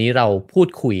วันนี้เราพูด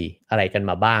คุยอะไรกัน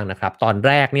มาบ้างนะครับตอนแ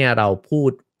รกเนี่ยเราพู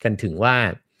ดกันถึงว่า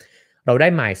เราได้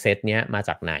mindset เนี้ยมาจ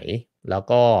ากไหนแล้ว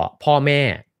ก็พ่อแม่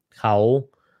เข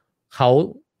า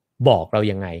บอกเรา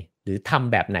ยังไงหรือท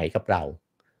ำแบบไหนกับเรา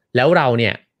แล้วเราเนี่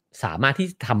ยสามารถที่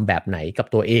จะทำแบบไหนกับ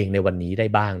ตัวเองในวันนี้ได้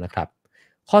บ้างนะครับ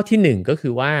ข้อที่หนึ่งก็คื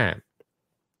อว่า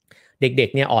เด็ก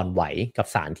ๆเนี่ยอ่อนไหวกับ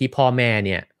สารที่พ่อแม่เ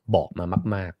นี่ยบอกมา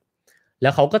มากๆแล้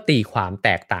วเขาก็ตีความแต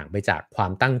กต่างไปจากควา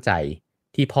มตั้งใจ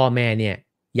ที่พ่อแม่เนี่ย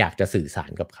อยากจะสื่อสา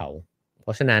รกับเขาเพร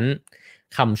าะฉะนั้น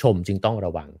คำชมจึงต้องร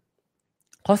ะวัง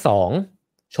ข้อ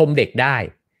2ชมเด็กได้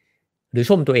หรือ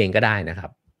ชมตัวเองก็ได้นะครั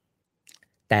บ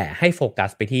แต่ให้โฟกัส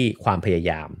ไปที่ความพยา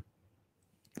ยาม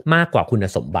มากกว่าคุณ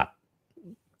สมบัติ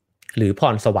หรือพ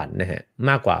รสวรรค์นะฮะ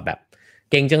มากกว่าแบบ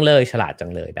เก่งจังเลยฉลาดจั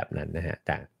งเลยแบบนั้นนะฮะแ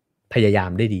ต่พยายาม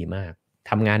ได้ดีมาก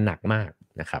ทำงานหนักมาก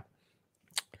นะครับ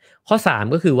ข้อ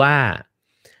3ก็คือว่า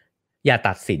อย่า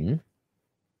ตัดสิน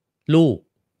ลูก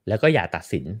แล้วก็อย่าตัด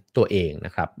สินตัวเองน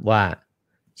ะครับว่า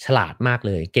ฉลาดมาก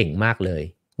เลยเก่งมากเลย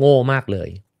โง่มากเลย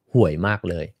ห่วยมาก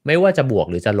เลยไม่ว่าจะบวก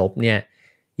หรือจะลบเนี่ย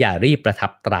อย่ารีบประทั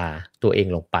บตราตัวเอง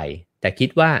ลงไปแต่คิด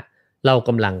ว่าเราก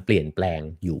ำลังเปลี่ยนแปลง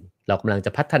อยู่เรากำลังจ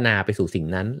ะพัฒนาไปสู่สิ่ง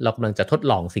นั้นเรากำลังจะทด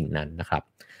ลองสิ่งนั้นนะครับ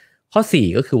ข้อ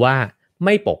4ก็คือว่าไ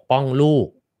ม่ปกป้องลูก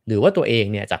หรือว่าตัวเอง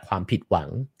เนี่ยจากความผิดหวัง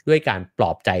ด้วยการปล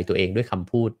อบใจตัวเองด้วยค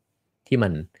ำพูดที่มั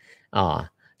น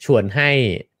ชวนให้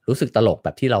รู้สึกตลกแบ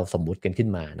บที่เราสมมุติกันขึ้น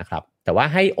มานะครับแต่ว่า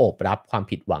ให้โอบรับความ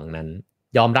ผิดหวังนั้น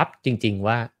ยอมรับจริงๆ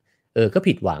ว่าก็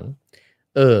ผิดหวัง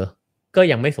ก็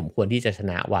ยังไม่สมควรที่จะช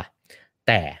นะว่ะแ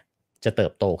ต่จะเติ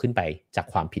บโตขึ้นไปจาก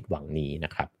ความผิดหวังนี้น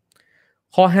ะครับ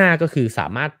ข้อ5ก็คือสา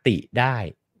มารถติได้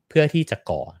เพื่อที่จะ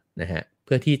ก่อนะฮะเ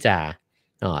พื่อที่จะ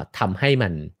ทำให้มั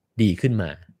นดีขึ้นมา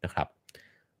นะครับ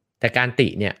แต่การติ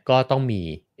เนี่ยก็ต้องมี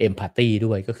เอมพาธี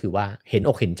ด้วยก็คือว่าเห็นอ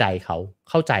กเห็นใจเขา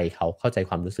เข้าใจ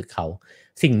ความรู้สึกเขา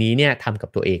สิ่งนี้เนี่ยทำกับ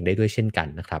ตัวเองได้ด้วยเช่นกัน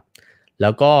นะครับแล้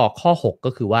วก็ข้อ6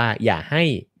ก็คือว่าอย่าให้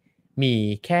มี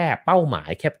แค่เป้าหมาย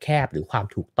แคบๆหรือความ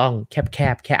ถูกต้องแค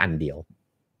บๆแค่อันเดียว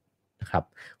นะครับ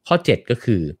ข้อ7ก็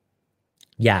คือ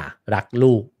อย่ารัก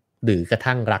ลูกหรือกระ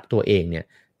ทั่งรักตัวเองเนี่ย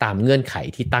ตามเงื่อนไข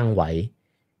ที่ตั้งไว้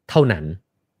เท่านั้น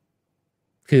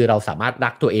คือเราสามารถรั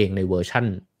กตัวเองในเวอร์ชั่น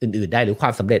อื่นๆได้หรือควา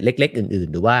มสำเร็จเล็กๆอื่น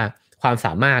ๆหรือว่าความส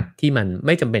ามารถที่มันไ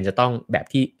ม่จำเป็นจะต้องแบบ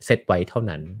ที่เซตไว้เท่า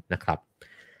นั้นนะครับ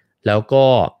แล้วก็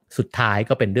สุดท้าย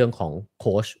ก็เป็นเรื่องของโ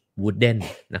ค้ชวูดเดน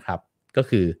นะครับก็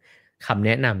คือคำแน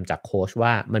ะนำจากโค้ชว่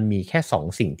ามันมีแค่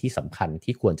2สิ่งที่สำคัญ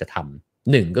ที่ควรจะท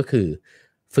ำ1ก็คือ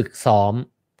ฝึกซ้อม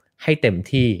ให้เต็ม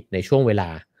ที่ในช่วงเวลา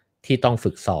ที่ต้อง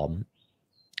ฝึกซ้อม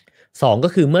2ก็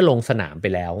คือเมื่อลงสนามไป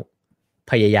แล้ว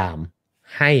พยายาม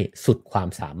ให้สุดความ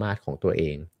สามารถของตัวเอ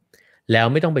งแล้ว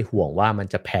ไม่ต้องไปห่วงว่ามัน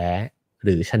จะแพ้ห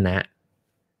รือชนะ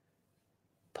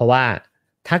เพราะว่า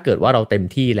ถ้าเกิดว่าเราเต็ม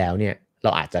ที่แล้วเนี่ยเร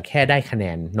าอาจจะแค่ได้คะแน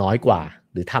นน้อยกว่า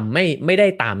หรือทำไม่ได้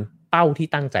ตามเป้าที่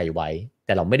ตั้งใจไว้แ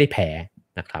ต่เราไม่ได้แพ้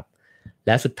นะครับแล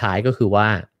ะสุดท้ายก็คือว่า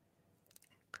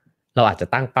เราอาจจะ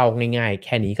ตั้งเป้าง่ายๆแ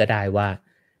ค่นี้ก็ได้ว่า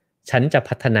ฉันจะ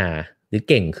พัฒนาหรือ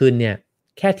เก่งขึ้นเนี่ย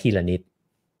แค่ทีละนิด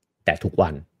แต่ทุกวั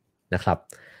นนะครับ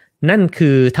นั่นคื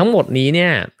อทั้งหมดนี้เนี่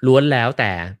ยล้วนแล้วแ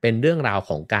ต่เป็นเรื่องราว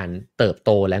ของการเติบโต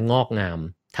และงอกงาม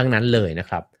ทั้งนั้นเลยนะ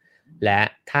ครับและ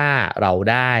ถ้าเรา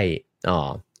ได้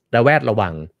ระแวดระวั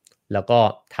งแล้วก็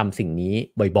ทำสิ่งนี้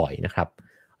บ่อยๆนะครับ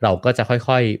เราก็จะ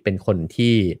ค่อยๆเป็นคน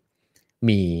ที่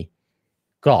มี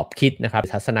กรอบคิดนะครับ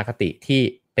ทัศนคติที่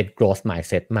เป็น growth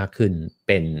mindset มากขึ้นเ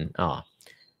ป็น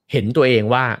เห็นตัวเอง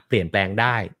ว่าเปลี่ยนแปลงไ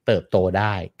ด้เติบโตไ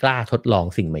ด้กล้าทดลอง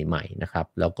สิ่งใหม่ๆนะครับ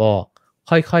แล้วก็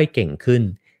ค่อยๆเก่งขึ้น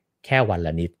แค่วันล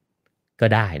ะนิดก็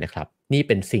ได้นะครับนี่เ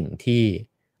ป็นสิ่งที่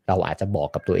เราอาจจะบอก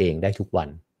กับตัวเองได้ทุกวัน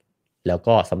แล้ว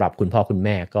ก็สำหรับคุณพ่อคุณแ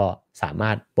ม่ก็สาม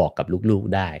ารถบอกกับลูก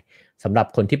ๆได้สำหรับ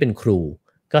คนที่เป็นครู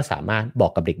ก็สามารถบอ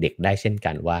กกับเด็กๆได้เช่น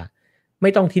กันว่าไม่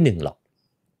ต้องที่1หรอก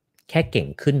แค่เก่ง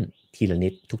ขึ้นทีละนิ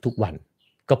ดทุกๆวัน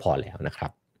ก็พอแล้วนะครั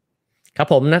บครับ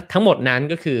ผมนะทั้งหมดนั้น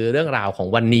ก็คือเรื่องราวของ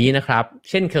วันนี้นะครับ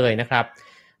เช่นเคยนะครับ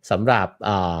สำหรับ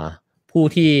ผู้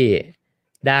ที่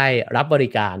ได้รับบริ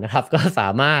การนะครับก็สา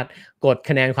มารถกด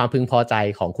คะแนนความพึงพอใจ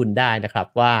ของคุณได้นะครับ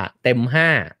ว่าเต็ม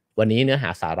5วันนี้เนื้อหา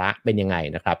สาระเป็นยังไง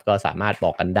นะครับก็สามารถบ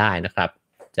อกกันได้นะครับ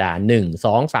จะ1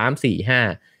 2 3 4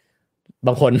 5บ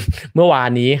างคนเมื่อวา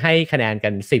นนี้ให้คะแนนกั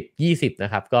น10 20นะ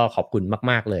ครับก็ขอบคุณ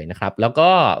มากๆเลยนะครับแล้วก็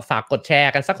ฝากกดแช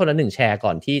ร์กันสักคนละ1แชร์ก่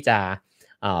อนที่จะ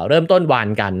เริ่มต้นวัน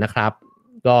กันนะครับ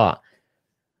ก็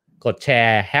กดแช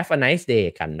ร์ Have a nice day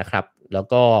กันนะครับแล้ว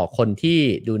ก็คนที่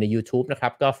ดูใน YouTube นะครั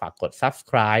บก็ฝากกด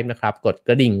Subscribe นะครับกดก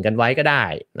ระดิ่งกันไว้ก็ได้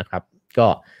นะครับก็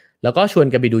แล้วก็ชวน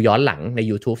กันไปดูย้อนหลังใน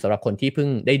YouTube สำหรับคนที่เพิ่ง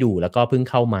ได้ดูแล้วก็เพิ่ง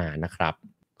เข้ามานะครับ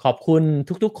ขอบคุณ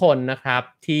ทุกๆคนนะครับ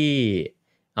ที่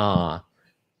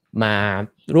มา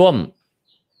ร่วม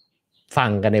ฟั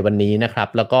งกันในวันนี้นะครับ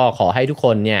แล้วก็ขอให้ทุกค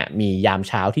นเนี่ยมียาม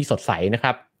เช้าที่สดใสนะค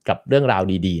รับกับเรื่องราว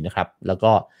ดีๆนะครับแล้ว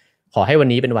ก็ขอให้วัน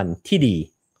นี้เป็นวันที่ดี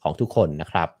ของทุกคนนะ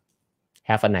ครับ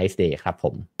Have a nice day ครับผ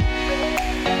ม